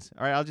 4 wins.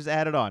 All right, I'll just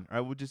add it on. All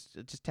right, we'll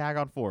just tag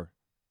on 4.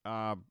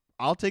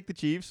 I'll take the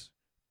Chiefs,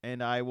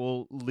 and I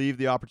will leave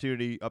the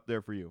opportunity up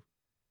there for you.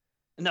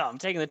 No, I'm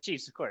taking the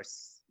Chiefs, of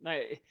course.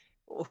 They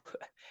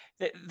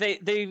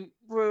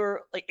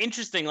were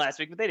interesting last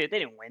week, but they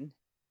didn't win.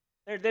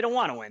 They don't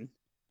want to win.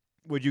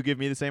 Would you give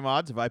me the same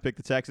odds if I pick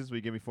the Texans? Will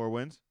you give me 4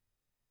 wins?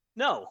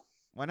 No.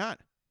 Why not?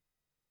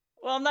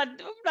 Well, I'm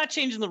not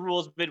changing the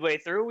rules midway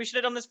through. We should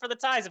have done this for the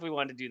ties if we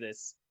wanted to do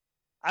this.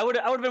 I would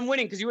have been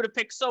winning because you would have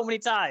picked so many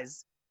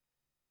ties.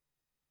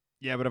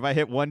 Yeah, but if I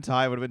hit 1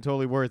 tie, it would have been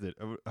totally worth it.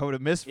 I would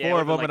have missed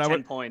 4 of them, and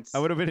 10 points. I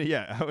would have been.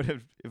 Yeah, I would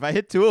have. If I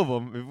hit 2 of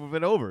them, it would have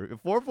been over. A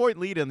 4-point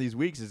lead on these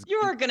weeks is. You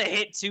were gonna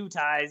hit 2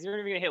 ties. You were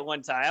gonna hit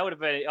 1 tie. I would have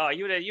been. Oh,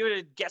 you would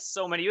have guessed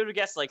so many. You would have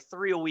guessed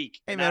 3 a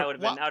week. Hey man, I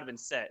would have been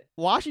set.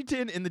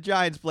 Washington and the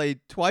Giants play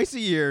twice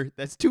a year.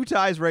 That's 2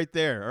 ties right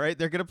there. All right,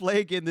 they're gonna play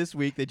again this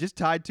week. They just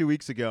tied 2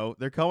 weeks ago.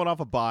 They're coming off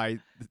a bye.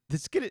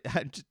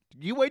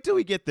 You wait till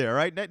we get there. All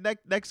right,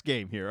 next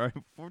game here. All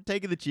right? We're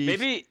taking the Chiefs.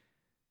 Maybe.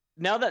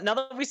 Now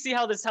that we see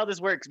how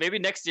this works, maybe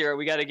next year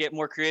we got to get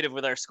more creative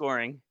with our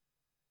scoring.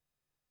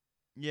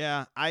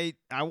 Yeah, I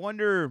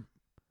wonder.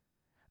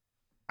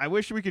 I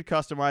wish we could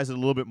customize it a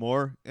little bit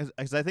more,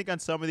 because I think on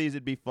some of these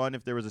it'd be fun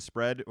if there was a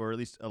spread or at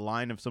least a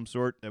line of some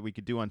sort that we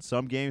could do on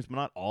some games, but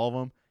not all of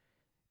them.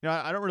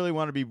 I don't really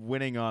want to be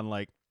winning on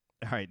all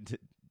right,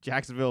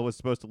 Jacksonville was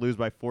supposed to lose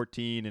by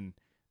 14 and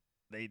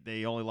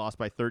they only lost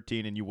by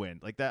 13 and you win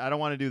like that. I don't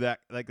want to do that.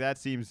 That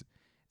seems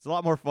it's a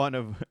lot more fun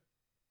of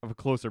a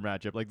closer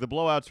matchup. The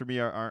blowouts for me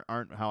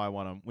aren't how I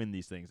want to win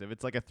these things. If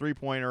it's a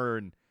 3-pointer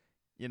and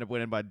you end up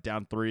winning by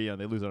down 3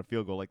 and they lose on a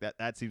field goal,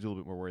 that seems a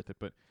little bit more worth it.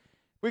 But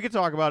we could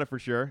talk about it for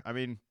sure. I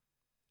mean,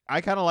 I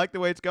kind of like the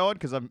way it's going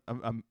because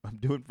I'm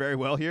doing very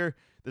well here.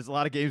 There's a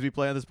lot of games we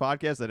play on this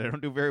podcast that I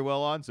don't do very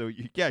well on. So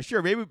yeah,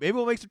 sure, maybe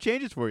we'll make some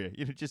changes for you.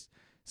 Just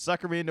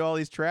sucker me into all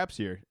these traps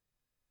here.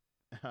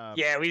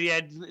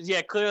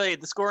 Clearly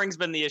the scoring's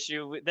been the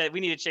issue. That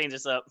we need to change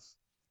this up.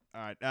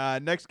 All right,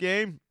 next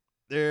game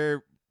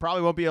there.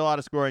 Probably won't be a lot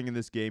of scoring in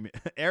this game.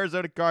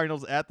 Arizona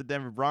Cardinals at the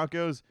Denver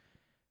Broncos.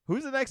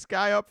 Who's the next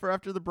guy up for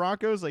after the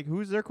Broncos?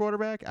 Who's their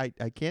quarterback?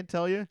 I can't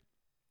tell you.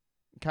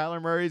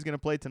 Kyler Murray is going to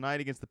play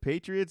tonight against the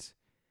Patriots.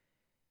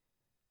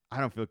 I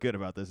don't feel good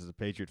about this as a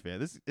Patriot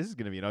fan. This is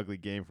going to be an ugly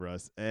game for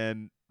us.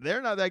 And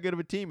they're not that good of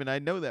a team, and I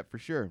know that for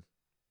sure.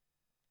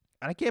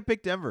 And I can't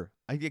pick Denver.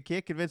 I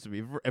can't convince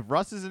me. If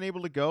Russ isn't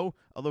able to go,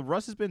 although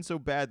Russ has been so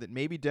bad that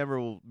maybe Denver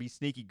will be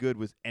sneaky good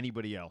with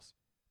anybody else.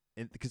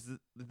 And because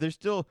there's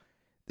still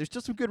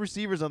some good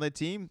receivers on that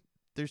team.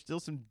 There's still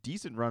some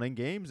decent running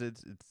games.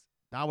 It's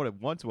not what it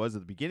once was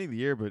at the beginning of the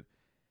year, but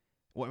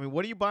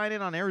what are you buying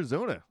in on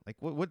Arizona?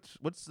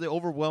 What's the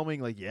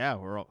overwhelming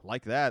we're all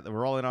like that.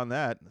 We're all in on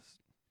that.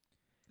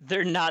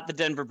 They're not the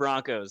Denver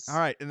Broncos. All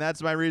right, and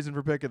that's my reason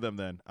for picking them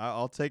then.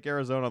 I'll take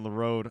Arizona on the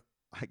road.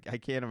 I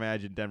can't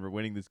imagine Denver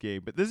winning this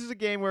game, but this is a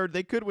game where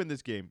they could win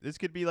this game. This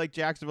could be like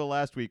Jacksonville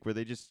last week where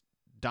they just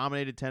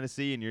dominated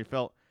Tennessee and you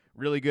felt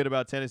really good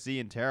about Tennessee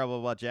and terrible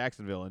about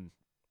Jacksonville, and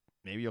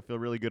maybe you'll feel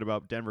really good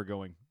about Denver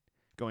going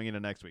into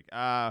next week.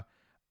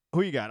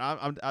 Who you got?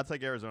 I'll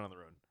take Arizona on the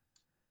road.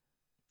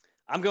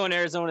 I'm going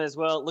Arizona as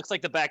well. Looks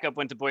like the backup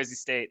went to Boise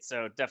State,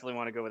 so definitely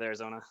want to go with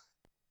Arizona.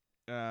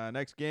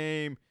 Next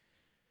game,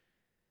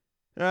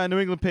 New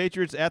England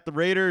Patriots at the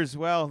Raiders.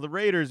 Well, the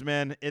Raiders,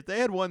 man, if they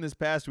had won this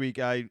past week,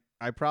 I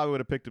probably would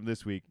have picked them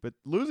this week. But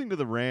losing to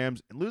the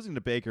Rams and losing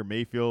to Baker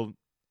Mayfield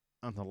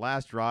on the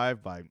last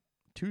drive by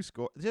 2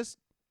 scores, just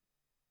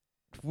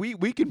we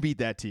can beat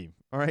that team.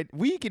 All right,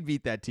 we can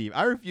beat that team.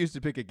 I refuse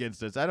to pick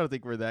against us. I don't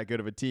think we're that good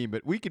of a team,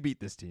 but we can beat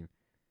this team.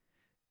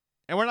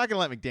 And we're not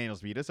going to let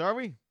McDaniels beat us, are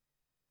we?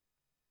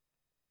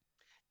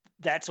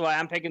 That's why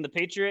I'm picking the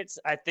Patriots.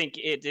 I think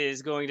it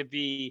is going to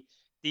be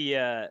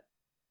the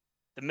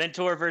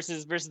mentor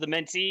versus the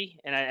mentee,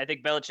 and I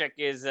think Belichick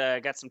is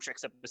got some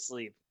tricks up his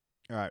sleeve.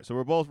 All right, so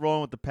we're both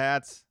rolling with the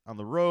Pats on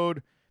the road,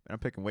 and I'm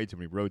picking way too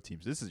many road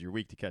teams. This is your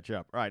week to catch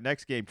up. All right,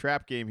 next game,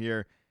 trap game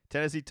here.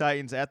 Tennessee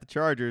Titans at the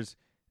Chargers.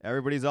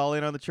 Everybody's all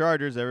in on the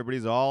Chargers.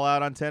 Everybody's all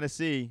out on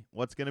Tennessee.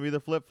 What's going to be the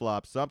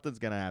flip-flop? Something's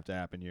going to have to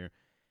happen here.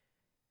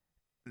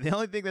 The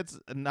only thing that's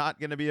not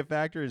going to be a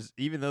factor is,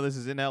 even though this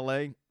is in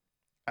L.A.,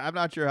 I'm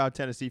not sure how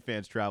Tennessee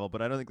fans travel,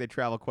 but I don't think they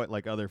travel quite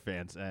like other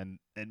fans. And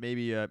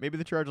maybe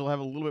the Chargers will have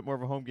a little bit more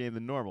of a home game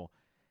than normal.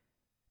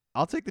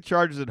 I'll take the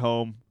Chargers at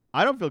home.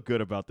 I don't feel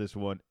good about this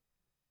one.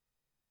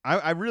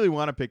 I really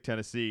want to pick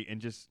Tennessee and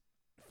just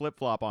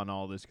flip-flop on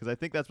all this because I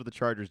think that's what the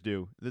Chargers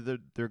do. They're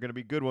going to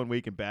be good one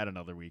week and bad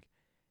another week.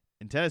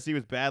 And Tennessee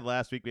was bad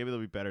last week. Maybe they'll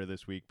be better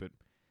this week. But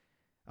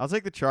I'll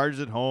take the Chargers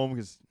at home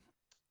because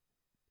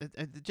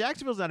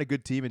Jacksonville's not a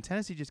good team, and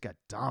Tennessee just got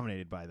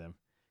dominated by them.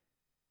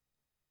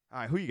 All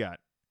right, who you got?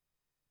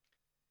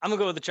 I'm going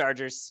to go with the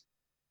Chargers.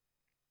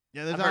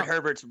 Yeah, I've heard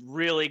Herbert's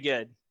really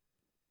good.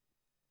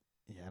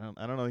 Yeah,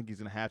 I don't think he's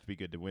going to have to be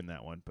good to win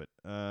that one. But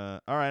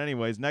all right,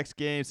 anyways, next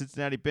game,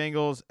 Cincinnati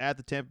Bengals at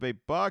the Tampa Bay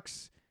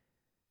Bucks.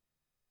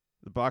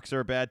 The Bucks are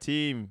a bad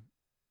team.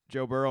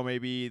 Joe Burrow may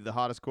be the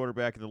hottest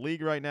quarterback in the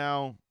league right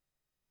now.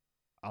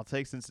 I'll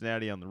take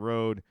Cincinnati on the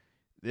road.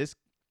 This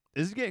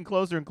is getting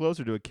closer and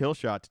closer to a kill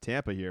shot to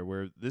Tampa here,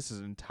 where this is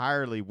an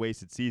entirely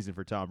wasted season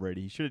for Tom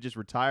Brady. He should have just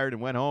retired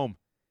and went home.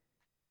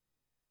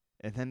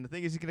 And then the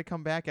thing is, he's going to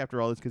come back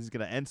after all this because he's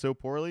going to end so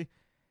poorly.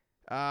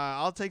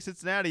 I'll take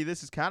Cincinnati.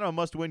 This is kind of a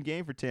must-win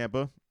game for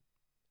Tampa,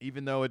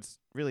 even though it's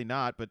really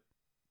not. But,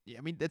 yeah,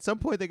 I mean, at some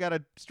point they got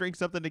to string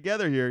something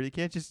together here. You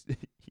can't just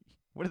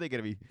 – what are they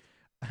going to be?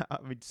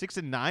 I mean,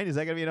 6-9, is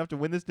that going to be enough to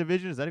win this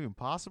division? Is that even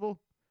possible?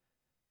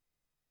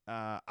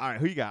 All right,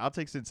 who you got? I'll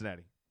take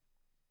Cincinnati.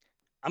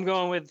 I'm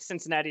going with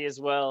Cincinnati as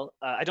well.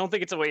 I don't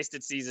think it's a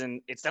wasted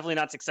season. It's definitely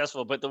not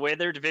successful, but the way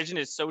their division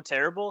is so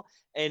terrible,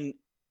 and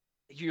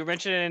you were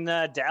mentioning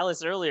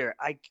Dallas earlier,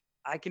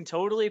 I can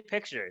totally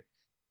picture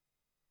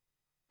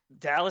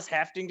Dallas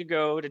having to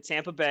go to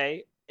Tampa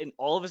Bay, and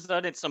all of a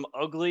sudden it's some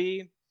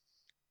ugly,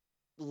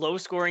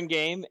 low-scoring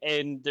game,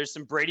 and there's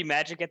some Brady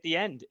magic at the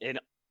end, and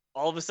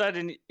all of a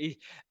sudden,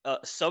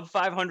 sub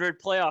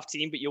 500 playoff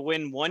team, but you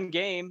win one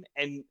game,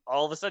 and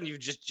all of a sudden you've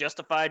just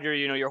justified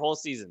your whole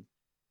season.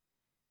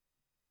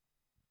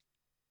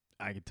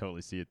 I can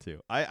totally see it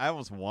too. I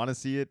almost want to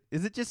see it.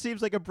 It just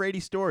seems like a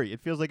Brady story.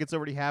 It feels like it's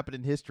already happened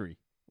in history,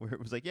 where it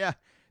was like, yeah,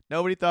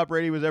 nobody thought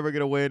Brady was ever going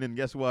to win, and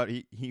guess what?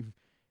 He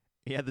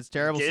had this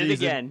terrible season. Did it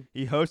again.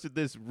 He hosted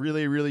this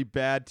really, really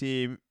bad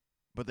team,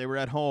 but they were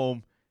at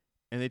home,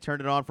 and they turned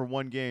it on for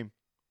one game.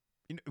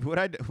 You know,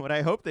 what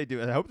I hope they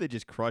do, I hope they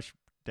just crush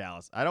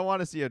Dallas. I don't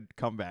want to see a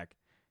comeback.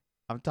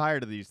 I'm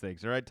tired of these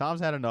things, all right?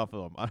 Tom's had enough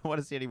of them. I don't want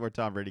to see any more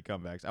Tom Brady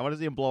comebacks. I want to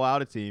see him blow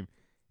out a team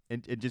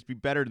and just be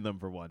better than them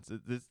for once.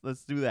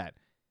 Let's do that.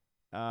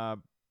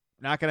 Not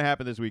going to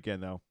happen this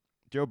weekend, though.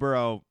 Joe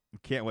Burrow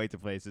can't wait to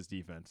face this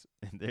defense.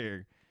 And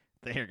they're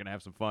going to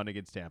have some fun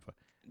against Tampa.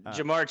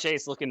 Jamar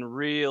Chase looking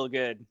real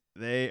good.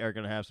 They are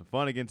going to have some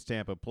fun against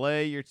Tampa.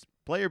 Play your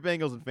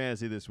Bengals in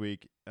fantasy this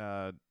week.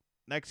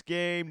 Next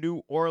game,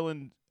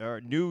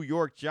 New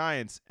York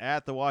Giants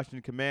at the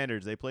Washington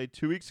Commanders. They played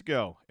 2 weeks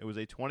ago. It was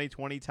a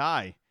 20-20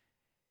 tie.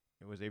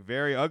 It was a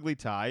very ugly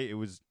tie. It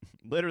was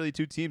literally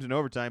two teams in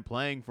overtime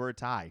playing for a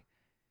tie.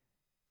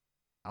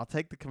 I'll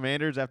take the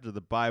Commanders after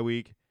the bye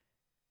week.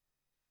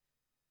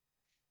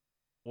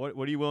 What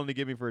are you willing to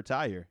give me for a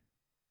tie here?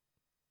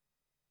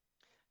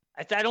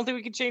 I don't think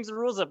we can change the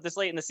rules up this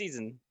late in the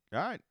season. All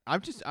right.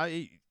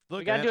 Look.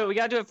 We gotta do it. We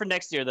gotta do it for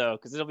next year though,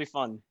 because it'll be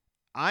fun.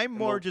 I'm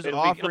more just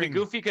offering. It'll be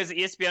goofy because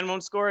ESPN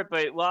won't score it,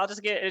 but I'll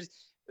just get it.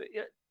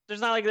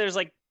 There's not like there's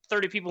like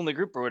 30 people in the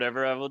group or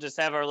whatever. We'll just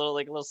have our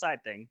little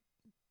side thing.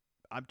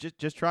 I'm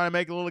just trying to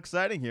make it a little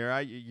exciting here.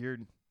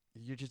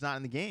 You're just not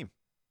in the game.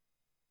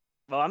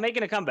 Well, I'm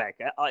making a comeback.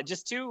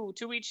 Just two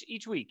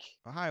each week.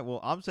 All right. Well,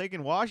 I'm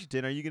taking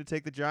Washington. Are you going to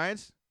take the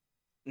Giants?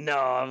 No,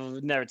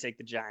 I'll never take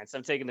the Giants.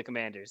 I'm taking the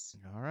Commanders.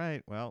 All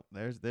right. Well,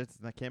 there's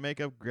I can't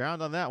make up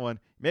ground on that one.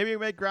 Maybe we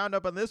make ground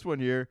up on this one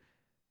here.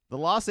 The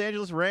Los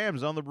Angeles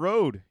Rams on the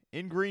road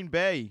in Green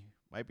Bay.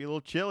 Might be a little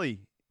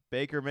chilly.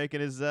 Baker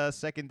making his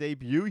second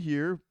debut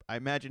here. I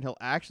imagine he'll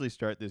actually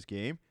start this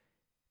game.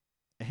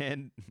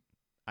 And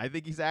I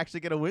think he's actually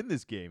going to win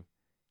this game.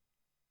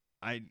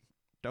 I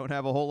don't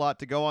have a whole lot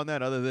to go on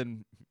that other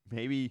than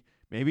maybe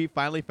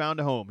finally found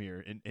a home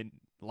here in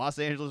Los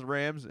Angeles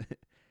Rams.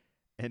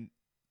 And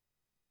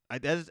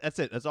that's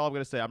it. That's all I'm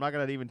going to say. I'm not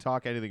going to even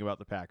talk anything about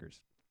the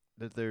Packers.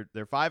 They're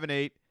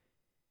 5-8.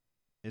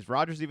 Is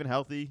Rodgers even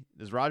healthy?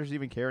 Does Rodgers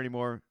even care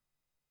anymore?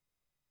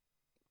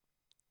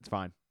 It's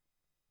fine.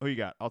 Who you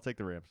got? I'll take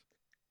the Rams.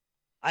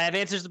 I have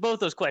answers to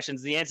both those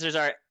questions. The answers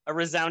are a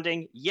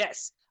resounding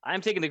yes. I'm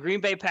taking the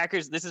Green Bay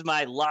Packers. This is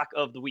my lock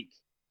of the week.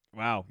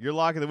 Wow. You're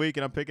lock of the week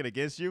and I'm picking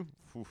against you?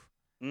 Oof.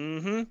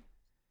 Mm-hmm.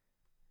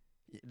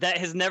 That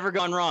has never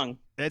gone wrong.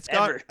 It's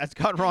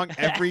gone wrong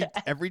every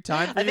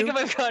time for you? I think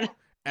I've gone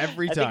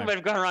every time. I think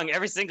I've gone wrong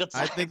every single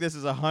time. I think this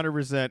is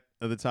 100%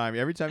 of the time.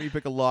 Every time you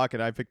pick a lock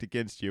and I picked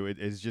against you,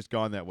 it's just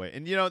gone that way.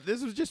 And,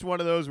 this was just one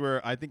of those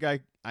where I think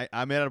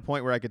I'm at a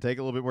point where I could take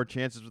a little bit more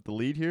chances with the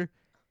lead here.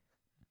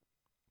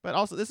 But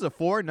also, this is a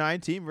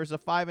 4-9 team versus a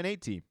 5-8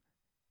 team.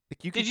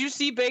 Did you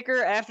see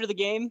Baker after the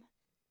game?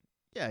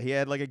 Yeah, he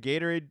had like a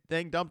Gatorade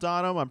thing dumped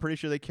on him. I'm pretty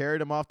sure they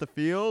carried him off the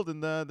field,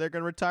 and they're going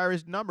to retire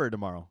his number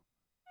tomorrow.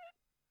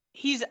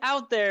 He's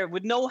out there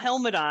with no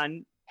helmet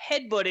on,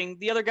 headbutting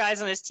the other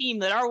guys on his team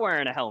that are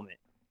wearing a helmet.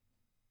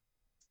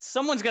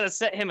 Someone's got to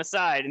set him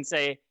aside and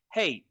say,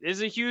 hey, this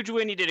is a huge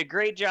win. You did a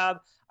great job.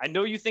 I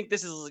know you think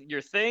this is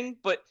your thing,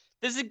 but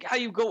this is how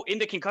you go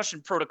into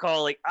concussion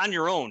protocol like on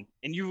your own,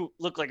 and you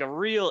look like a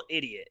real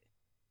idiot.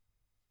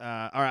 All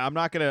right, I'm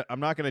not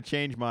gonna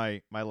change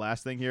my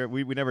last thing here.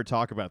 We never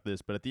talk about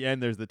this, but at the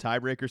end there's the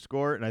tiebreaker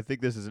score, and I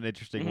think this is an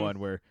interesting one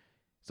where,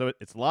 so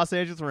it's Los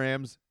Angeles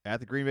Rams at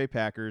the Green Bay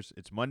Packers.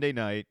 It's Monday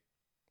night.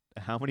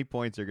 How many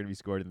points are going to be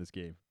scored in this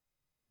game?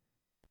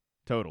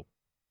 Total,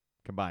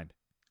 combined.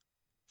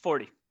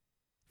 40.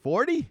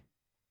 40?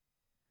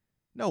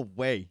 No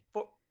way.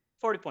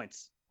 40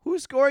 points.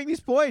 Who's scoring these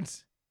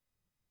points?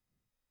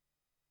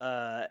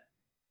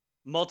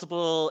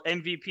 Multiple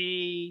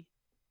MVP.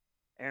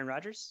 Aaron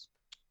Rodgers?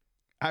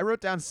 I wrote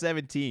down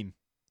 17.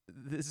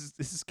 This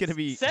is going to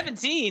be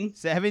 17?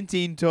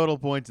 17 total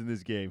points in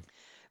this game.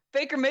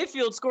 Baker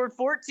Mayfield scored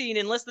 14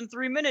 in less than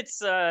 3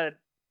 minutes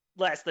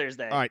last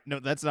Thursday. All right,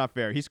 no, that's not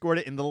fair. He scored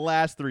it in the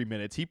last 3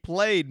 minutes. He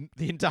played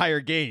the entire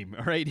game,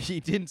 all right? He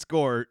didn't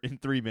score in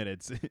 3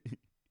 minutes.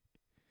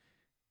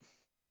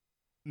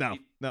 No,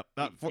 not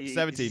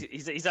 17.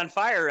 He's on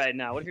fire right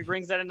now. What if he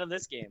brings that into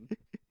this game?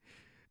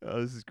 Oh,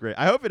 this is great.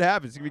 I hope it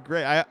happens. It's going to be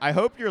great. I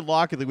hope your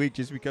lock of the week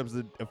just becomes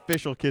the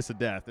official kiss of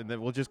death, and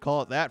then we'll just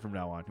call it that from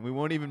now on. We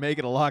won't even make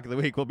it a lock of the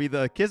week. We'll be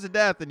the kiss of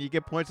death, and you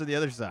get points on the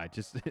other side.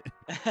 Just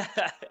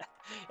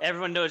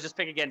Everyone knows. Just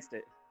pick against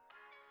it.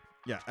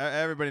 Yeah,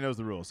 everybody knows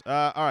the rules.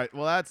 All right.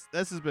 Well,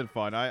 this has been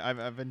fun.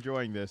 I'm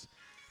enjoying this.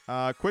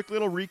 Quick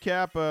little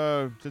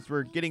recap, since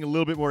we're getting a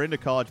little bit more into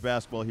college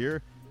basketball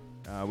here.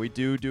 We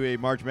do a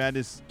March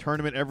Madness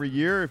tournament every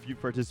year. If you've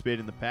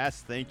participated in the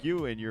past, thank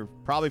you. And you're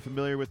probably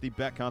familiar with the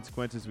bet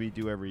consequences we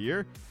do every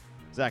year.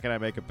 Zach and I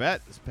make a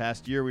bet. This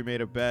past year, we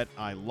made a bet.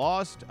 I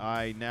lost.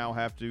 I now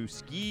have to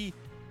ski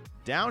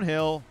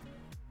downhill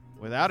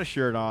without a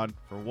shirt on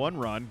for one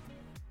run.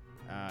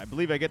 I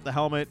believe I get the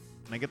helmet,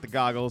 and I get the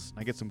goggles, and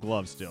I get some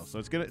gloves still. So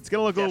it's gonna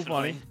look a little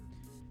funny.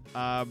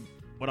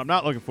 What I'm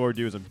not looking forward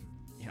to is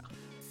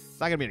it's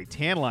not gonna be any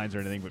tan lines or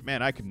anything, but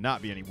man, I could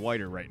not be any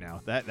whiter right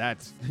now.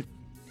 That's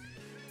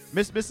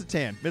miss the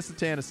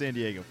tan of San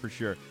Diego for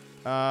sure.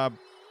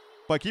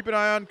 But keep an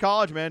eye on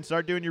college, man.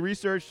 Start doing your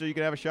research so you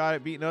can have a shot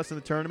at beating us in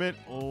the tournament.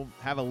 We'll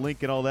have a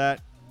link and all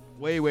that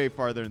way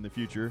farther in the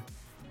future,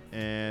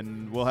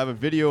 and we'll have a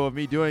video of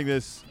me doing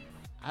this.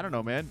 I don't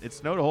know, man. It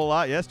snowed a whole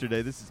lot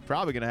yesterday. This is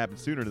probably gonna happen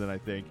sooner than I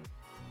think.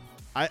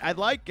 I'd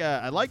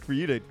like for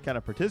you to kind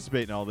of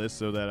participate in all this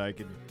so that I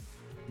can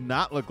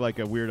not look like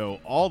a weirdo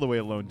all the way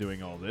alone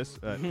doing all this.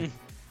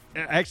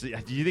 Actually,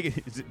 do you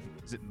think is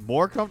it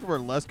more comfortable or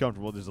less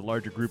comfortable? There's a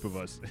larger group of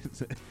us.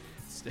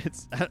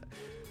 It's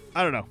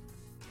I don't know.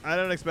 I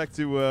don't expect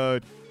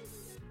to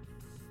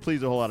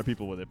please a whole lot of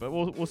people with it, but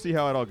we'll see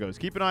how it all goes.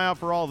 Keep an eye out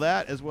for all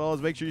that, as well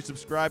as make sure you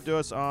subscribe to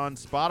us on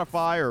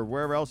Spotify or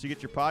wherever else you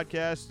get your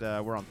podcast.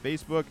 We're on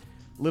Facebook,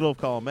 Little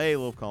Column A,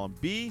 Little Column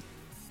B,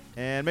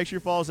 and make sure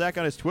you follow Zach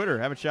on his Twitter.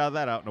 Haven't shouted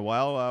that out in a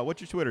while.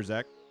 What's your Twitter,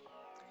 Zach?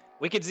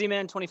 Wicked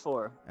Z-Man24.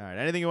 All right.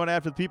 Anything you want to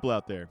add for the people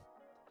out there?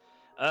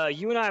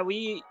 You and I,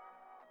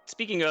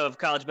 speaking of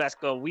college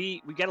basketball,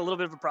 we got a little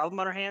bit of a problem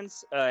on our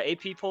hands.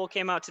 AP poll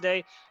came out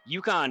today.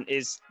 UConn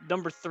is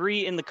number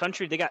 3 in the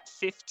country. They got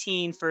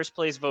 15 first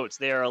place votes.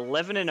 They are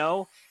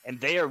 11-0, and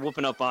they are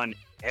whooping up on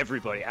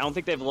everybody. I don't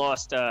think they've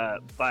lost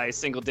by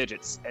single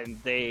digits,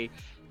 and they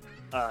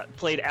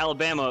played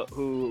Alabama,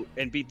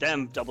 and beat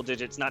them double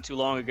digits not too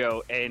long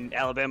ago. And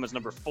Alabama's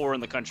number 4 in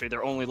the country.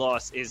 Their only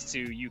loss is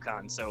to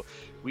UConn. So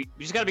we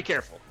just got to be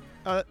careful.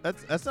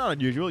 That's not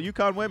unusual.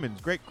 UConn women's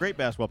great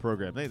like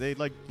program. They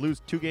like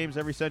lose 2 games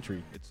every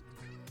century. It's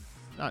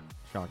not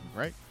shocking,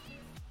 right?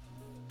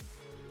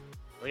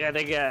 Well,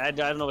 yeah, I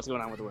don't know what's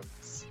going on with the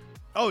women's.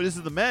 Oh, this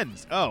is the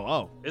men's.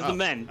 This is the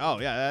men. Oh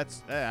yeah,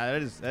 that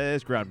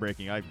is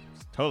groundbreaking. I'm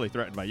totally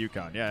threatened by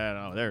UConn. Yeah,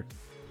 no, they're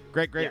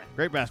great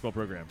basketball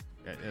program.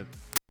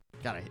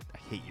 God, I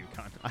hate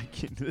UConn. I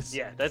can't do this.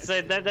 Yeah, that's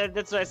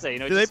what I say. You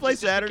know, do they play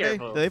Saturday?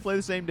 Do they play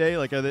the same day?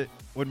 Like,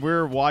 when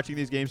we're watching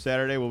these games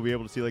Saturday, we'll be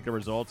able to see like the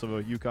results of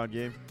a UConn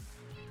game.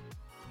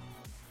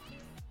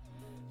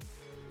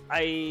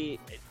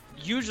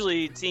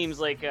 Usually teams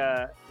like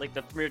the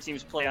premier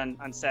teams play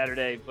on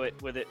Saturday, but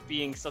with it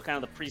being still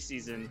kind of the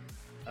preseason,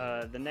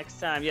 the next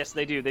time, yes,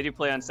 they do. They do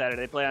play on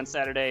Saturday. They play on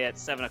Saturday at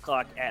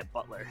 7:00 at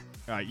Butler.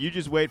 All right, you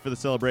just wait for the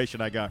celebration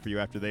I got for you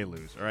after they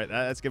lose. All right,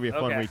 that's gonna be a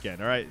fun weekend.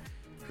 All right.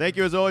 Thank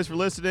you as always for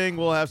listening.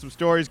 We'll have some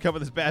stories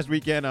coming this past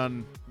weekend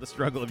on the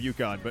struggle of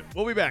UConn, but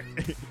we'll be back.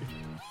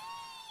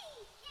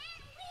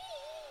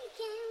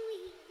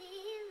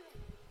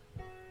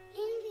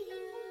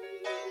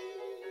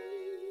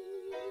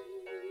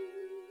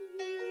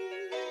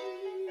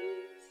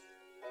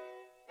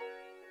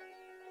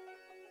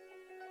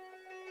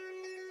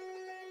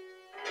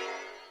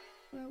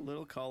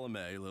 Little column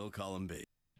A, little column B.